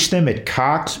 reach them at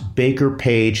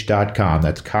coxbakerpage.com.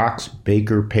 That's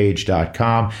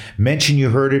coxbakerpage.com. Mention you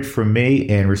heard it from me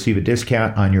and receive a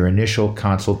discount on your initial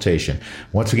consultation.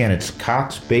 Once again, it's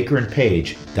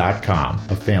coxbakerandpage.com,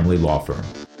 a family law firm.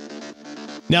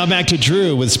 Now back to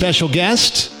Drew with special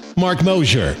guest Marc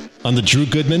Moser on the Drew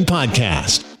Goodman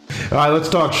Podcast. All right, let's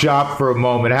talk shop for a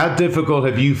moment. How difficult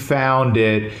have you found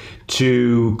it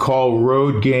to call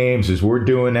road games, as we're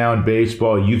doing now in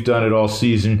baseball? You've done it all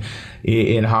season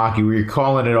in hockey, where you're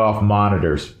calling it off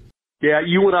monitors. Yeah,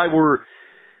 you and I were.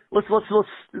 Let's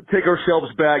take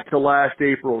ourselves back to last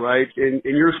April, right? And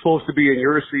you're supposed to be in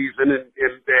your season, and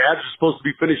the Avs are supposed to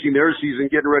be finishing their season,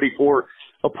 getting ready for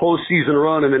a postseason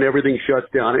run, and then everything shuts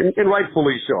down, and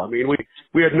rightfully so. I mean,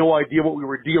 we had no idea what we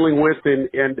were dealing with, and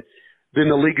then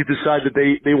the league decided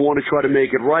that they want to try to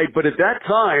make it right. But at that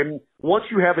time, once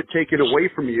you have it taken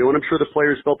away from you, and I'm sure the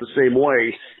players felt the same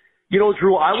way, you know,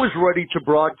 Drew, I was ready to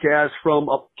broadcast from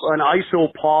an ISO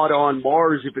pod on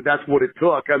Mars if that's what it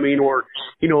took. I mean, or,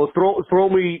 you know, throw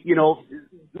me, you know,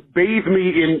 bathe me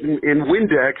in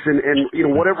Windex and, you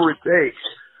know, whatever it takes.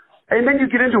 And then you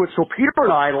get into it. So Peter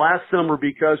and I last summer,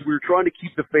 because we were trying to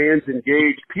keep the fans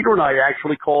engaged, Peter and I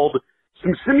actually called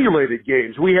some simulated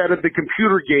games. We had the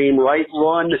computer game, right,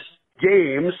 run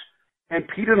games, and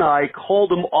Pete and I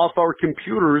called them off our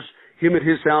computers, him at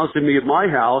his house and me at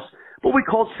my house. But we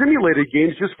called simulated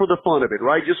games just for the fun of it,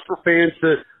 right? Just for fans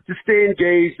to stay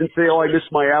engaged and say, oh, I missed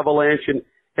my Avalanche.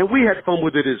 And we had fun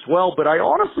with it as well. But I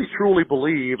honestly, truly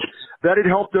believe that it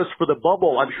helped us for the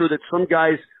bubble. I'm sure that some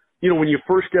guys, you know, when you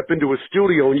first step into a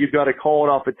studio and you've got to call it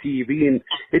off a TV, and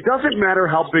it doesn't matter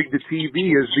how big the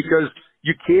TV is because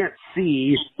you can't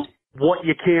see what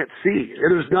you can't see.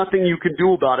 And there's nothing you can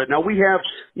do about it. Now we have,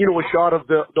 you know, a shot of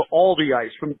all the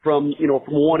ice from you know,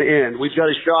 from one end. We've got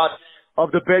a shot of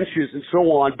the benches and so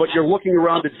on, but you're looking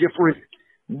around at different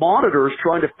monitors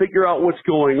trying to figure out what's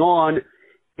going on,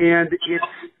 and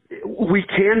we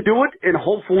can do it, and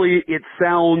hopefully it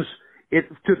sounds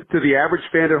to the average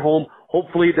fan at home,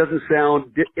 hopefully it doesn't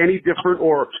sound any different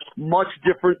or much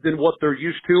different than what they're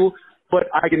used to, but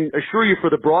I can assure you for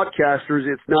the broadcasters,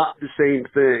 it's not the same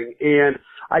thing. And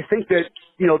I think that,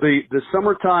 you know, the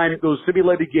summertime, those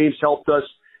simulated games helped us.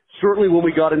 Certainly when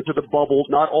we got into the bubble,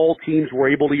 not all teams were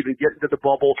able to even get into the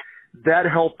bubble. That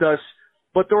helped us.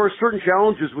 But there are certain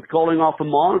challenges with calling off a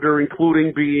monitor,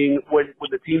 including being, when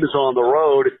the team is on the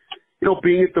road, you know,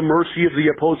 being at the mercy of the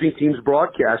opposing team's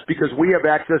broadcast, because we have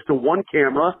access to one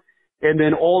camera, and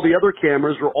then all the other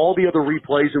cameras or all the other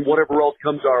replays and whatever else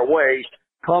comes our way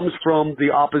comes from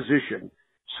the opposition.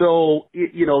 So,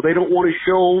 you know, they don't want to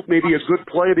show maybe a good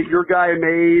play that your guy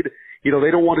made. You know,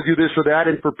 they don't want to do this or that.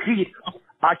 And for Pete,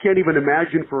 I can't even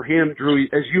imagine for him, Drew,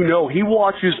 as you know, he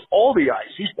watches all the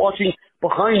ice. He's watching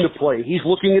behind the play. He's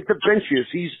looking at the benches.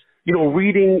 He's, you know,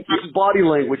 reading body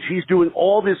language. He's doing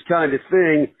all this kind of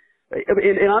thing.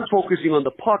 And I'm focusing on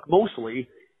the puck mostly.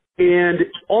 And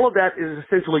all of that is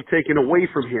essentially taken away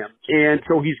from him. And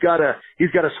so he's got to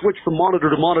switch from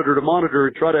monitor to monitor to monitor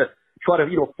and try to,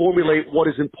 you know, formulate what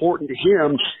is important to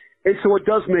him. And so it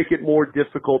does make it more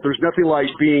difficult. There's nothing like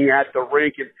being at the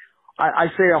rink. And I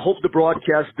say I hope the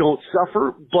broadcasts don't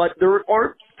suffer, but there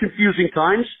are confusing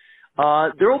times.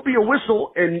 There will be a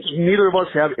whistle, and neither of us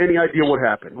have any idea what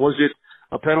happened. Was it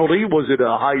a penalty? Was it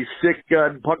a high stick,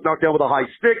 puck knocked down with a high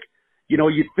stick? You know,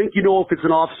 you think you know if it's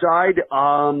an offside,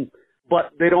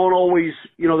 but they don't always,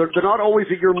 you know, they're not always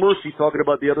at your mercy talking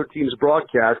about the other team's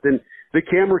broadcast, and the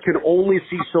camera can only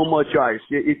see so much ice.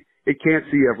 It can't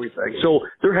see everything. So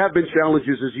there have been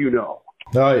challenges, as you know.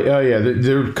 Oh yeah,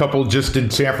 there were a couple just in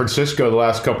San Francisco the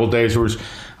last couple of days. There was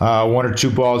one or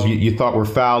two balls you thought were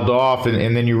fouled off,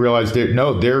 and then you realize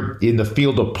they're in the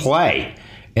field of play,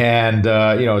 and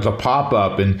you know, it's a pop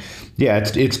up, and yeah,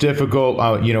 it's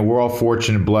difficult. You know, we're all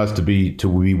fortunate and blessed to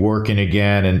be working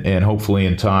again, and hopefully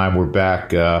in time we're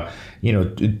back. You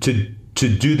know, to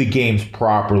do the games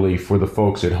properly for the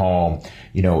folks at home,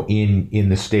 you know, in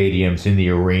the stadiums, in the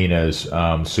arenas,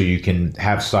 so you can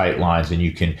have sight lines and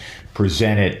you can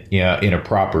present it, you know, in a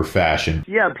proper fashion.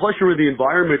 Yeah, plus you're in the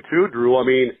environment too, Drew. I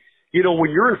mean, you know, when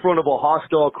you're in front of a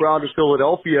hostile crowd in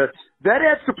Philadelphia, that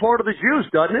adds to part of the juice,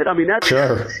 doesn't it? I mean, that's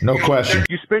sure, no question.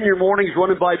 You spend your mornings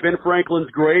running by Ben Franklin's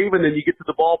grave, and then you get to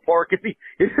the ballpark in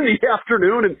the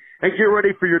afternoon and get ready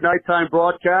for your nighttime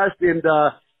broadcast. And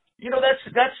you know,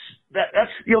 that's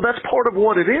you know, that's part of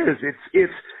what it is.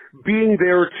 It's being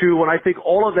there too, and I think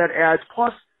all of that adds.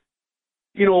 Plus,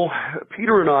 you know,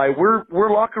 Peter and I,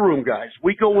 we're locker room guys.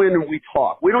 We go in and we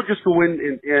talk. We don't just go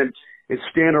in and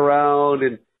stand around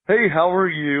and, hey, how are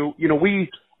you? You know, we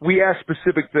ask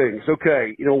specific things.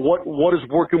 Okay, you know, what is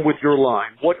working with your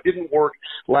line? What didn't work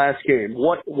last game?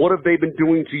 What have they been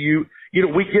doing to you? You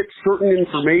know, we get certain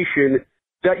information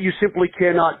that you simply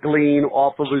cannot glean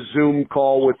off of a Zoom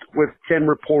call with 10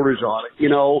 reporters on it, you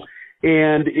know.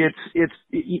 And it's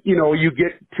you know, you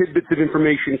get tidbits of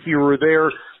information here or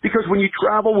there, because when you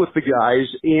travel with the guys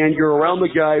and you're around the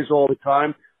guys all the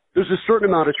time, there's a certain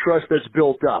amount of trust that's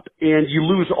built up, and you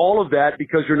lose all of that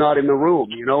because you're not in the room,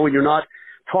 you know, and you're not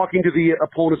talking to the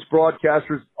opponent's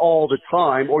broadcasters all the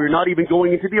time, or you're not even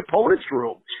going into the opponent's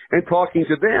room and talking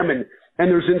to them, and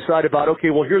there's insight about,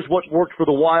 okay, well, here's what worked for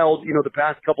the Wild, you know, the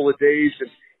past couple of days, and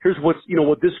here's what, you know,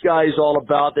 what this guy is all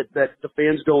about that the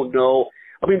fans don't know.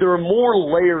 I mean, there are more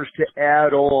layers to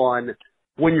add on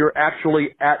when you're actually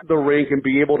at the rink and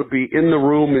be able to be in the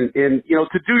room and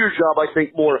to do your job, I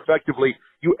think, more effectively.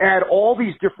 You add all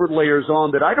these different layers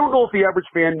on that I don't know if the average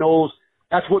fan knows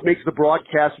that's what makes the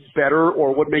broadcast better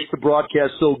or what makes the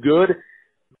broadcast so good.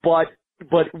 But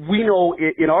we know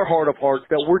in our heart of hearts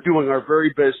that we're doing our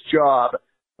very best job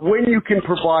when you can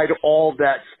provide all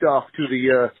that stuff to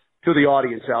the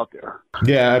audience out there.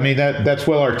 Yeah, I mean, that's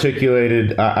well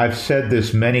articulated. I've said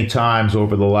this many times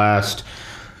over the last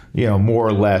more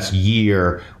or less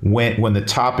year when the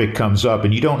topic comes up,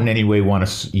 and you don't in any way want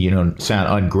to,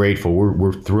 sound ungrateful.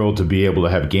 We're thrilled to be able to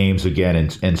have games again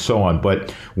and so on.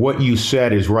 But what you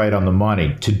said is right on the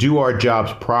money. To do our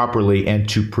jobs properly and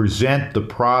to present the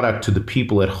product to the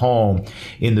people at home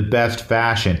in the best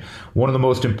fashion. One of the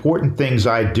most important things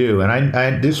I do, and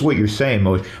I this is what you're saying,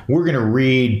 Moj, we're going to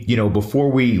read,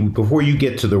 before you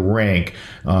get to the rink,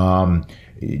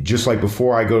 just like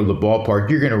before I go to the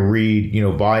ballpark, you're going to read,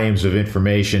 volumes of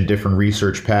information, different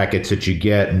research packets that you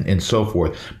get and so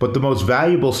forth. But the most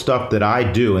valuable stuff that I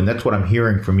do, and that's what I'm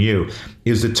hearing from you,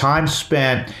 is the time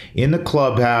spent in the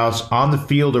clubhouse, on the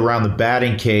field, around the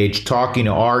batting cage, talking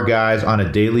to our guys on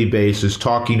a daily basis,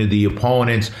 talking to the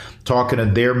opponents, talking to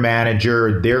their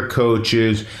manager, their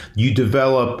coaches. You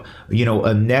develop,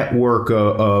 a network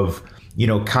of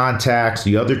contacts,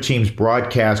 the other team's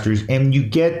broadcasters, and you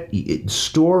get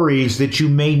stories that you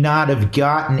may not have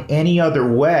gotten any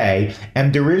other way.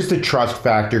 And there is the trust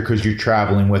factor because you're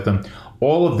traveling with them.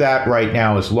 All of that right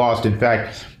now is lost. In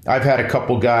fact, I've had a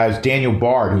couple guys, Daniel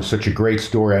Bard, who's such a great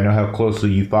story. I know how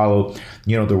closely you follow,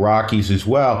 the Rockies as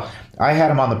well. I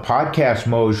had him on the podcast,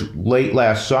 Moj, late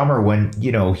last summer when,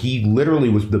 he literally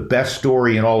was the best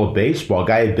story in all of baseball.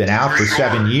 Guy had been out for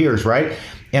 7 years, right?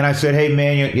 And I said, hey,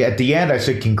 man, at the end, I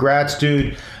said, congrats,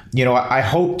 dude. I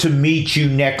hope to meet you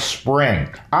next spring.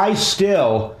 I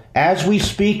still, as we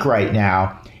speak right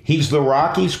now, he's the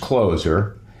Rockies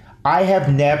closer. I have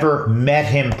never met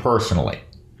him personally.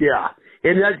 Yeah.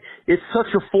 And that it's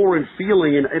such a foreign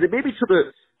feeling. And it may be to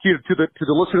the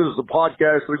listeners of the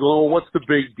podcast, they're going, oh, what's the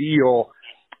big deal?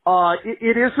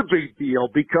 It is a big deal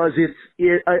because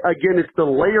it's the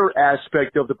layer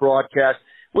aspect of the broadcast.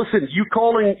 Listen, you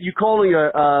calling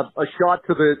a shot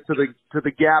to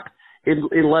the gap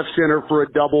in left center for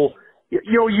a double.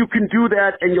 You can do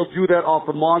that, and you'll do that off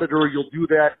a monitor. You'll do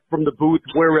that from the booth,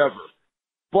 wherever.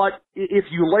 But if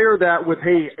you layer that with,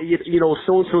 hey,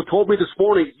 so and so told me this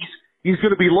morning he's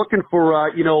going to be looking for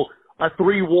a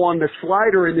 3-1, the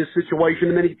slider in this situation,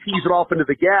 and then he tees it off into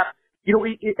the gap.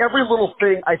 Every little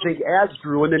thing I think adds,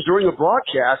 Drew, and then during a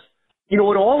broadcast. It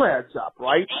all adds up,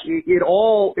 right? It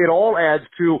all adds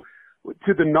to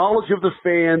the knowledge of the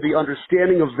fan, the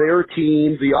understanding of their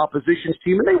team, the opposition's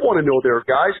team, and they want to know their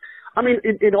guys. I mean,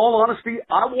 in all honesty,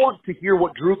 I want to hear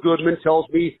what Drew Goodman tells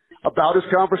me about his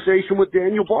conversation with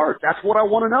Daniel Bard. That's what I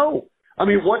want to know. I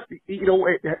mean,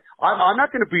 I'm not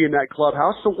going to be in that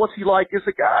clubhouse, so what's he like as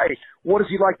a guy? What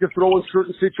does he like to throw in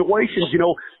certain situations,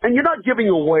 And you're not giving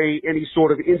away any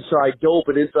sort of inside dope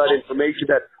and inside information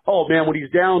that, oh, man, when he's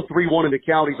down 3-1 in the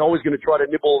count, he's always going to try to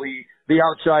nibble the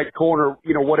outside corner,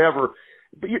 whatever.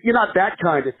 But you're not that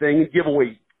kind of thing and give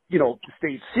away,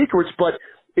 state secrets, but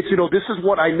it's, this is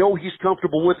what I know he's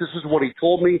comfortable with. This is what he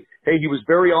told me. Hey, he was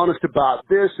very honest about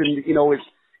this, and,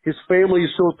 his family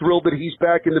is so thrilled that he's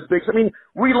back in the bigs. I mean,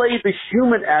 relay the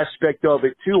human aspect of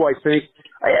it too, I think.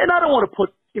 And I don't want to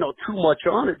put, too much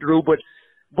on it, Drew, but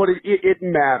it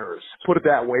matters. Put it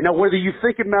that way. Now, whether you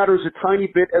think it matters a tiny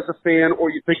bit as a fan or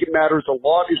you think it matters a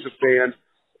lot as a fan,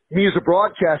 me as a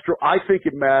broadcaster, I think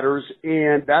it matters.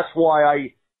 And that's why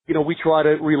we try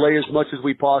to relay as much as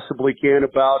we possibly can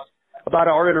about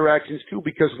our interactions too,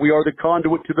 because we are the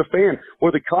conduit to the fan.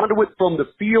 We're the conduit from the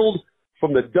field,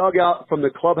 from the dugout, from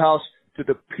the clubhouse to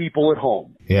the people at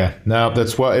home. Yeah, no,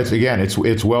 that's what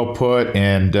it's well put.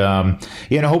 And,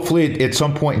 hopefully at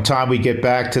some point in time we get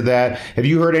back to that. Have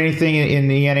you heard anything in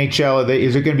the NHL?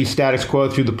 Is it going to be status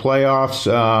quo through the playoffs?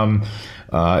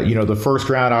 The first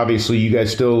round, obviously you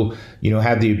guys still,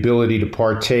 have the ability to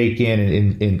partake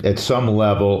in at some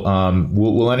level.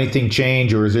 Will anything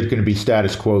change, or is it going to be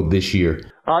status quo this year?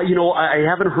 I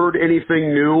haven't heard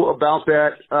anything new about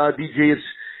that, DJ.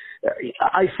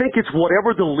 I think it's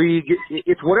whatever the league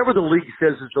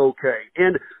says is okay.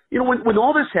 And, when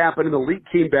all this happened and the league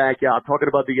came back out, talking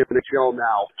about the NHL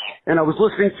now, and I was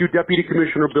listening to Deputy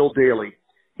Commissioner Bill Daley,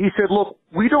 he said, look,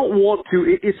 we don't want to,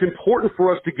 it's important for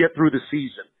us to get through the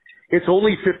season. It's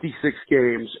only 56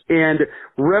 games, and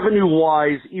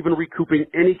revenue-wise, even recouping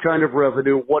any kind of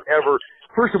revenue, whatever,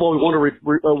 first of all, we want to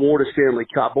award a Stanley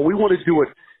Cup, but we want to do it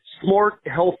smart,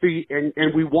 healthy, and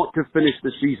we want to finish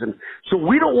the season. So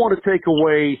we don't want to take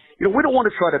away, we don't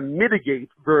want to try to mitigate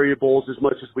variables as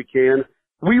much as we can.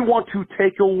 We want to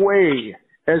take away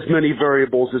as many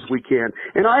variables as we can.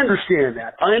 And I understand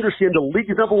that. I understand the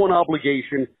league's number one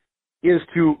obligation is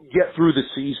to get through the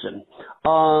season.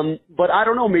 But I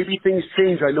don't know, maybe things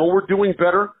change. I know we're doing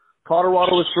better.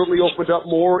 Colorado has certainly opened up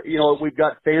more. We've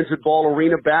got fans at Ball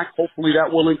Arena back. Hopefully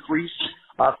that will increase.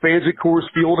 Fans at Coors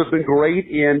Field have been great.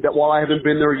 And while I haven't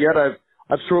been there yet, I've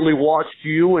certainly watched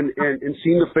you and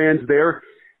seen the fans there.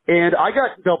 And I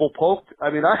got double poked. I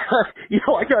mean,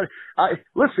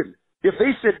 listen, if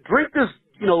they said drink this,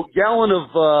 gallon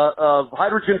of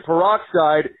hydrogen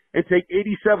peroxide and take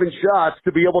 87 shots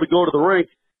to be able to go to the rink,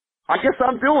 I guess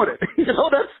I'm doing it.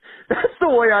 That's the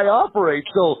way I operate.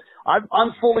 So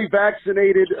I'm fully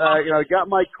vaccinated. I got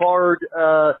my card.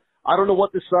 I don't know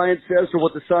what the science says or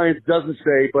what the science doesn't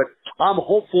say, but I'm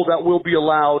hopeful that we'll be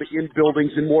allowed in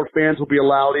buildings and more fans will be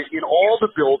allowed in all the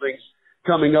buildings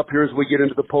coming up here as we get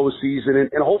into the postseason.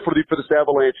 And hopefully for this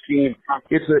Avalanche team,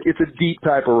 it's a deep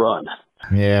type of run.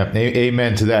 Yeah,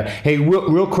 amen to that. Hey,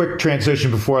 real quick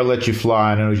transition before I let you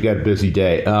fly. I know you've got a busy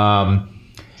day.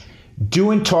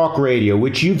 Doing talk radio,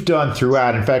 which you've done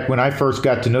throughout. In fact, when I first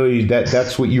got to know you,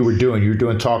 that's what you were doing. You were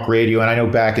doing talk radio, and I know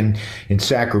back in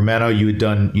Sacramento, you had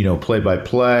done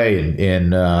play-by-play,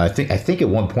 and I think at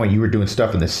one point you were doing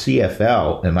stuff in the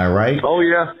CFL. Am I right? Oh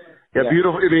yeah,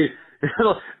 beautiful. I mean,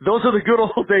 those are the good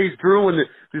old days, Drew, when the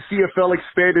CFL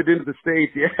expanded into the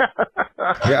States. Yeah,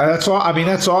 that's all. I mean,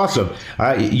 that's awesome.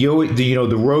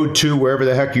 The road to wherever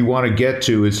the heck you want to get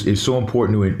to is so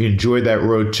important to enjoy that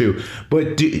road too.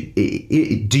 But do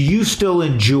you still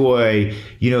enjoy,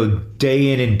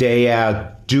 day in and day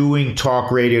out doing talk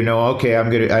radio? No, okay,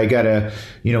 I gotta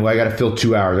fill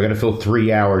 2 hours. I gotta fill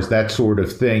 3 hours. That sort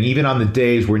of thing. Even on the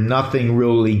days where nothing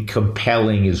really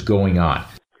compelling is going on.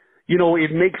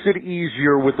 It makes it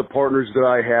easier with the partners that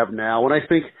I have now. And I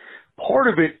think part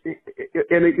of it,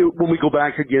 when we go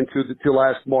back again to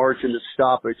last March and the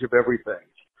stoppage of everything.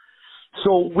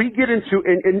 So we get into,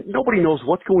 and nobody knows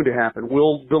what's going to happen.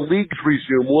 Will the leagues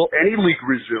resume? Will any league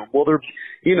resume? Will there,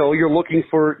 you're looking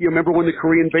for, you remember when the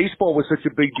Korean baseball was such a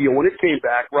big deal when it came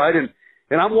back, right? And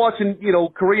I'm watching,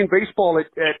 Korean baseball at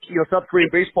South Korean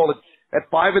baseball at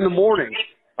 5 a.m.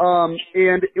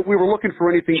 And we were looking for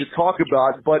anything to talk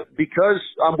about, but because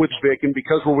I'm with Vic and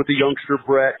because we're with the youngster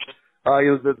Brett,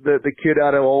 the kid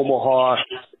out of Omaha,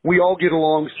 we all get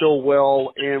along so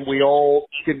well, and we all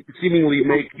can seemingly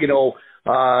make a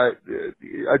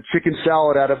chicken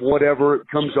salad out of whatever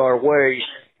comes our way.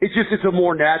 It's a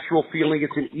more natural feeling.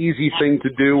 It's an easy thing to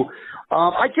do.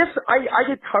 I guess I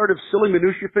get tired of silly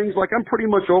minutia things. Like, I'm pretty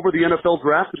much over the NFL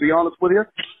draft, to be honest with you.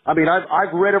 I mean,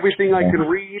 I've read everything I can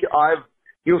read. I've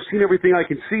seen everything I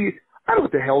can see. I don't know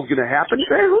what the hell's going to happen.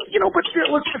 But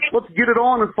let's get it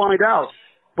on and find out.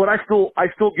 But I still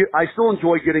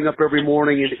enjoy getting up every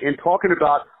morning and talking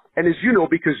about, and as you know,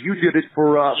 because you did it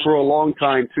for a long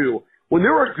time too. When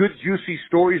there are good, juicy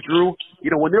stories, Drew,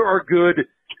 when there are good,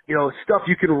 stuff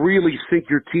you can really sink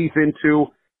your teeth into,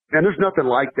 and there's nothing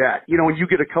like that. When you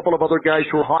get a couple of other guys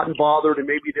who are hot and bothered, and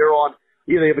maybe they're on,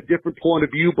 they have a different point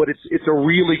of view, but it's a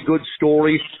really good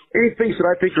story. Any things that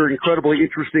I think are incredibly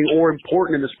interesting or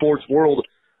important in the sports world,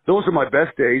 those are my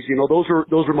best days. Those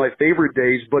are my favorite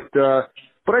days. But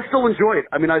I still enjoy it.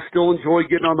 I mean, I still enjoy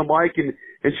getting on the mic and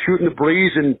shooting the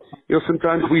breeze. And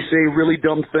sometimes we say really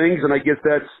dumb things, and I guess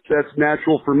that's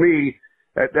natural for me.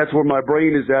 That's where my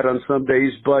brain is at on some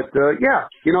days. But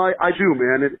I do,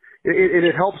 man.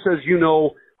 It helps, as you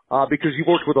know. Because you've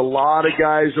worked with a lot of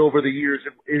guys over the years.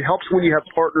 It helps when you have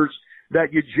partners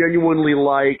that you genuinely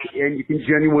like and you can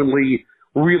genuinely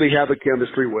really have a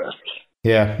chemistry with.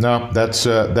 Yeah, no, that's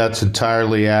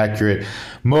entirely accurate.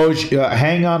 Moj,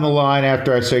 hang on the line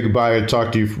after I say goodbye. I'll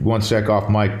talk to you for 1 sec off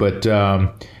mic, but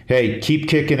hey, keep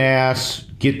kicking ass.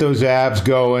 Get those abs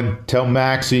going. Tell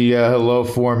Maxie hello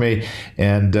for me.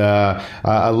 And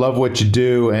I love what you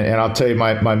do. And I'll tell you,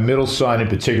 my middle son in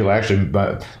particular, actually,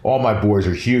 all my boys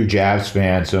are huge Avs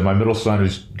fans. So my middle son,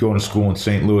 who's going to school in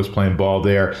St. Louis, playing ball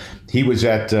there, he was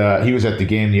at the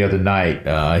game the other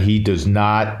night. He does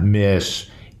not miss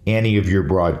any of your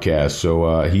broadcasts.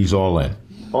 So he's all in.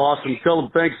 Awesome. Tell him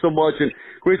thanks so much. And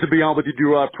great to be on with you,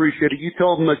 Drew. I appreciate it. You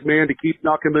tell him, McMahon, to keep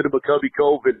knocking him into McCovey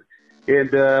Cove,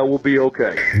 and we'll be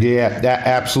okay. Yeah,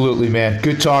 absolutely, man.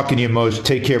 Good talking to you, Moj.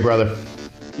 Take care, brother.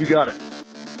 You got it.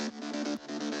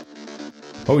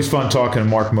 Always fun talking to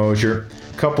Marc Moser.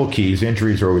 Couple keys.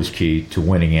 Injuries are always key to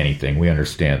winning anything. We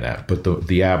understand that. But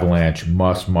the Avalanche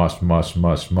must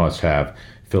have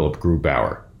Philip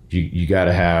Grubauer. You got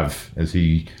to have, as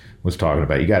he was talking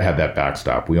about. You got to have that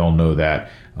backstop. We all know that.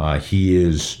 He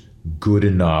is good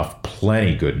enough,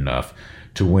 plenty good enough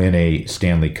to win a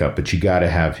Stanley Cup, but you got to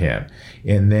have him.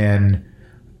 And then,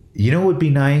 you know what would be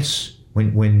nice?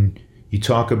 When you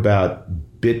talk about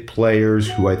bit players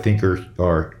who I think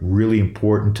are really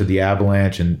important to the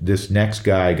Avalanche, and this next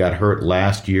guy got hurt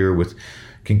last year with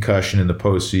concussion in the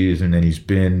postseason, and he's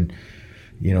been,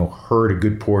 hurt a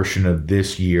good portion of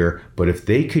this year. But if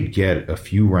they could get a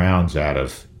few rounds out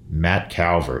of Matt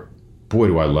Calvert, boy,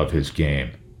 do I love his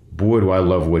game. Boy, do I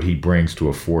love what he brings to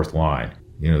a fourth line.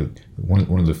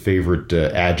 One of the favorite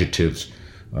adjectives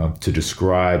to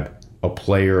describe a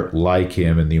player like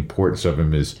him and the importance of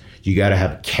him is you got to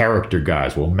have character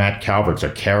guys. Well, Matt Calvert's a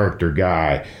character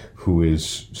guy who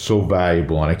is so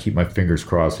valuable, and I keep my fingers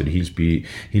crossed that he's going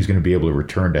to be able to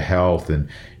return to health and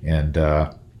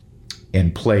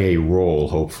play a role,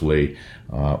 hopefully,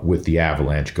 with the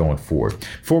Avalanche going forward.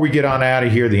 Before we get on out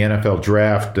of here, the NFL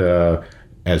draft,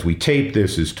 as we tape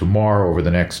this, is tomorrow. Over the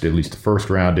next, at least the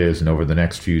first round is, and over the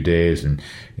next few days, and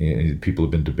people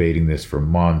have been debating this for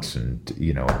months, and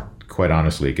quite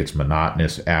honestly, it gets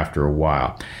monotonous after a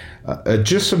while.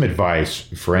 Just some advice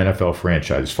for NFL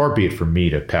franchises. Far be it from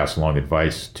me to pass along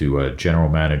advice to general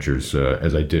managers,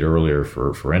 as I did earlier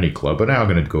for any club, but now I'm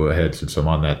going to go ahead, since I'm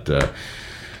on that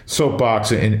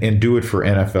soapbox, and do it for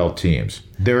NFL teams.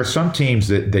 There are some teams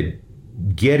that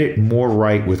get it more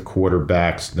right with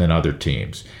quarterbacks than other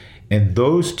teams. And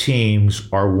those teams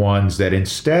are ones that,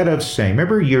 instead of saying,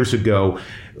 remember years ago,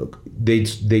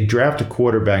 they draft a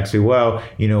quarterback and say, well,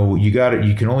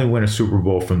 you can only win a Super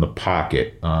Bowl from the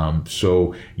pocket.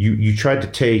 So you tried to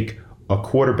take a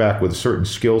quarterback with a certain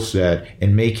skill set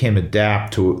and make him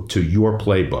adapt to your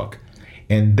playbook.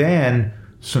 And then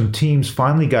some teams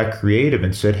finally got creative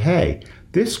and said, hey,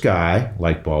 this guy,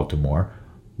 like Baltimore,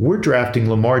 we're drafting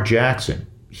Lamar Jackson.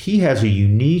 He has a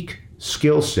unique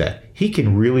skill set. He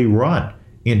can really run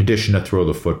in addition to throw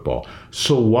the football.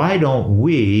 So why don't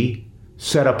we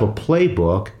set up a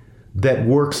playbook that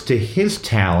works to his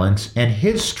talents and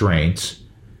his strengths,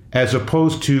 as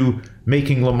opposed to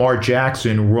making Lamar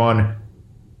Jackson run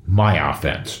my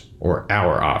offense or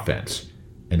our offense?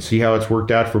 And see how it's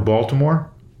worked out for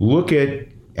Baltimore? Look at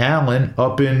Allen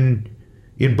up in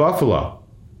Buffalo.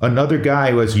 Another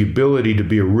guy who has the ability to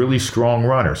be a really strong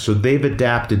runner. So they've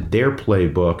adapted their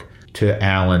playbook to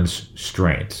Allen's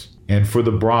strengths. And for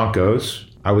the Broncos,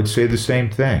 I would say the same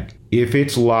thing. If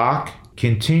it's Locke,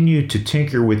 continue to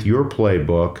tinker with your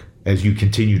playbook as you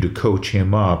continue to coach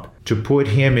him up to put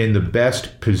him in the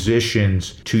best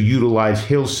positions to utilize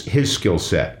his skill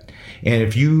set. And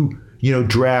if you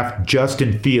draft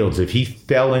Justin Fields, if he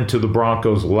fell into the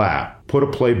Broncos' lap, put a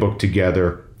playbook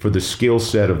together for the skill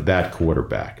set of that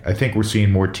quarterback. I think we're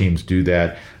seeing more teams do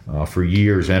that. For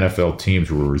years, NFL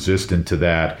teams were resistant to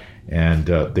that, and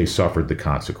they suffered the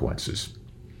consequences.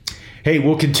 Hey,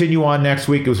 we'll continue on next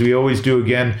week, as we always do.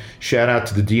 Again, shout out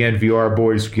to the DNVR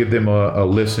boys. Give them a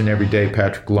listen every day,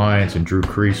 Patrick Lyons and Drew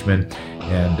Kreisman.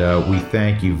 And we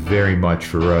thank you very much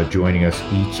for joining us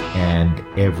each and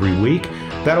every week.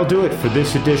 That'll do it for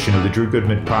this edition of the Drew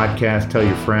Goodman Podcast. Tell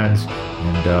your friends,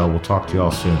 and we'll talk to you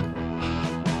all soon.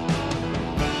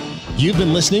 You've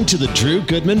been listening to the Drew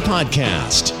Goodman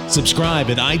Podcast. Subscribe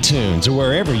at iTunes or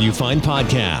wherever you find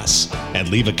podcasts. And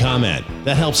leave a comment.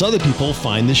 That helps other people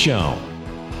find the show.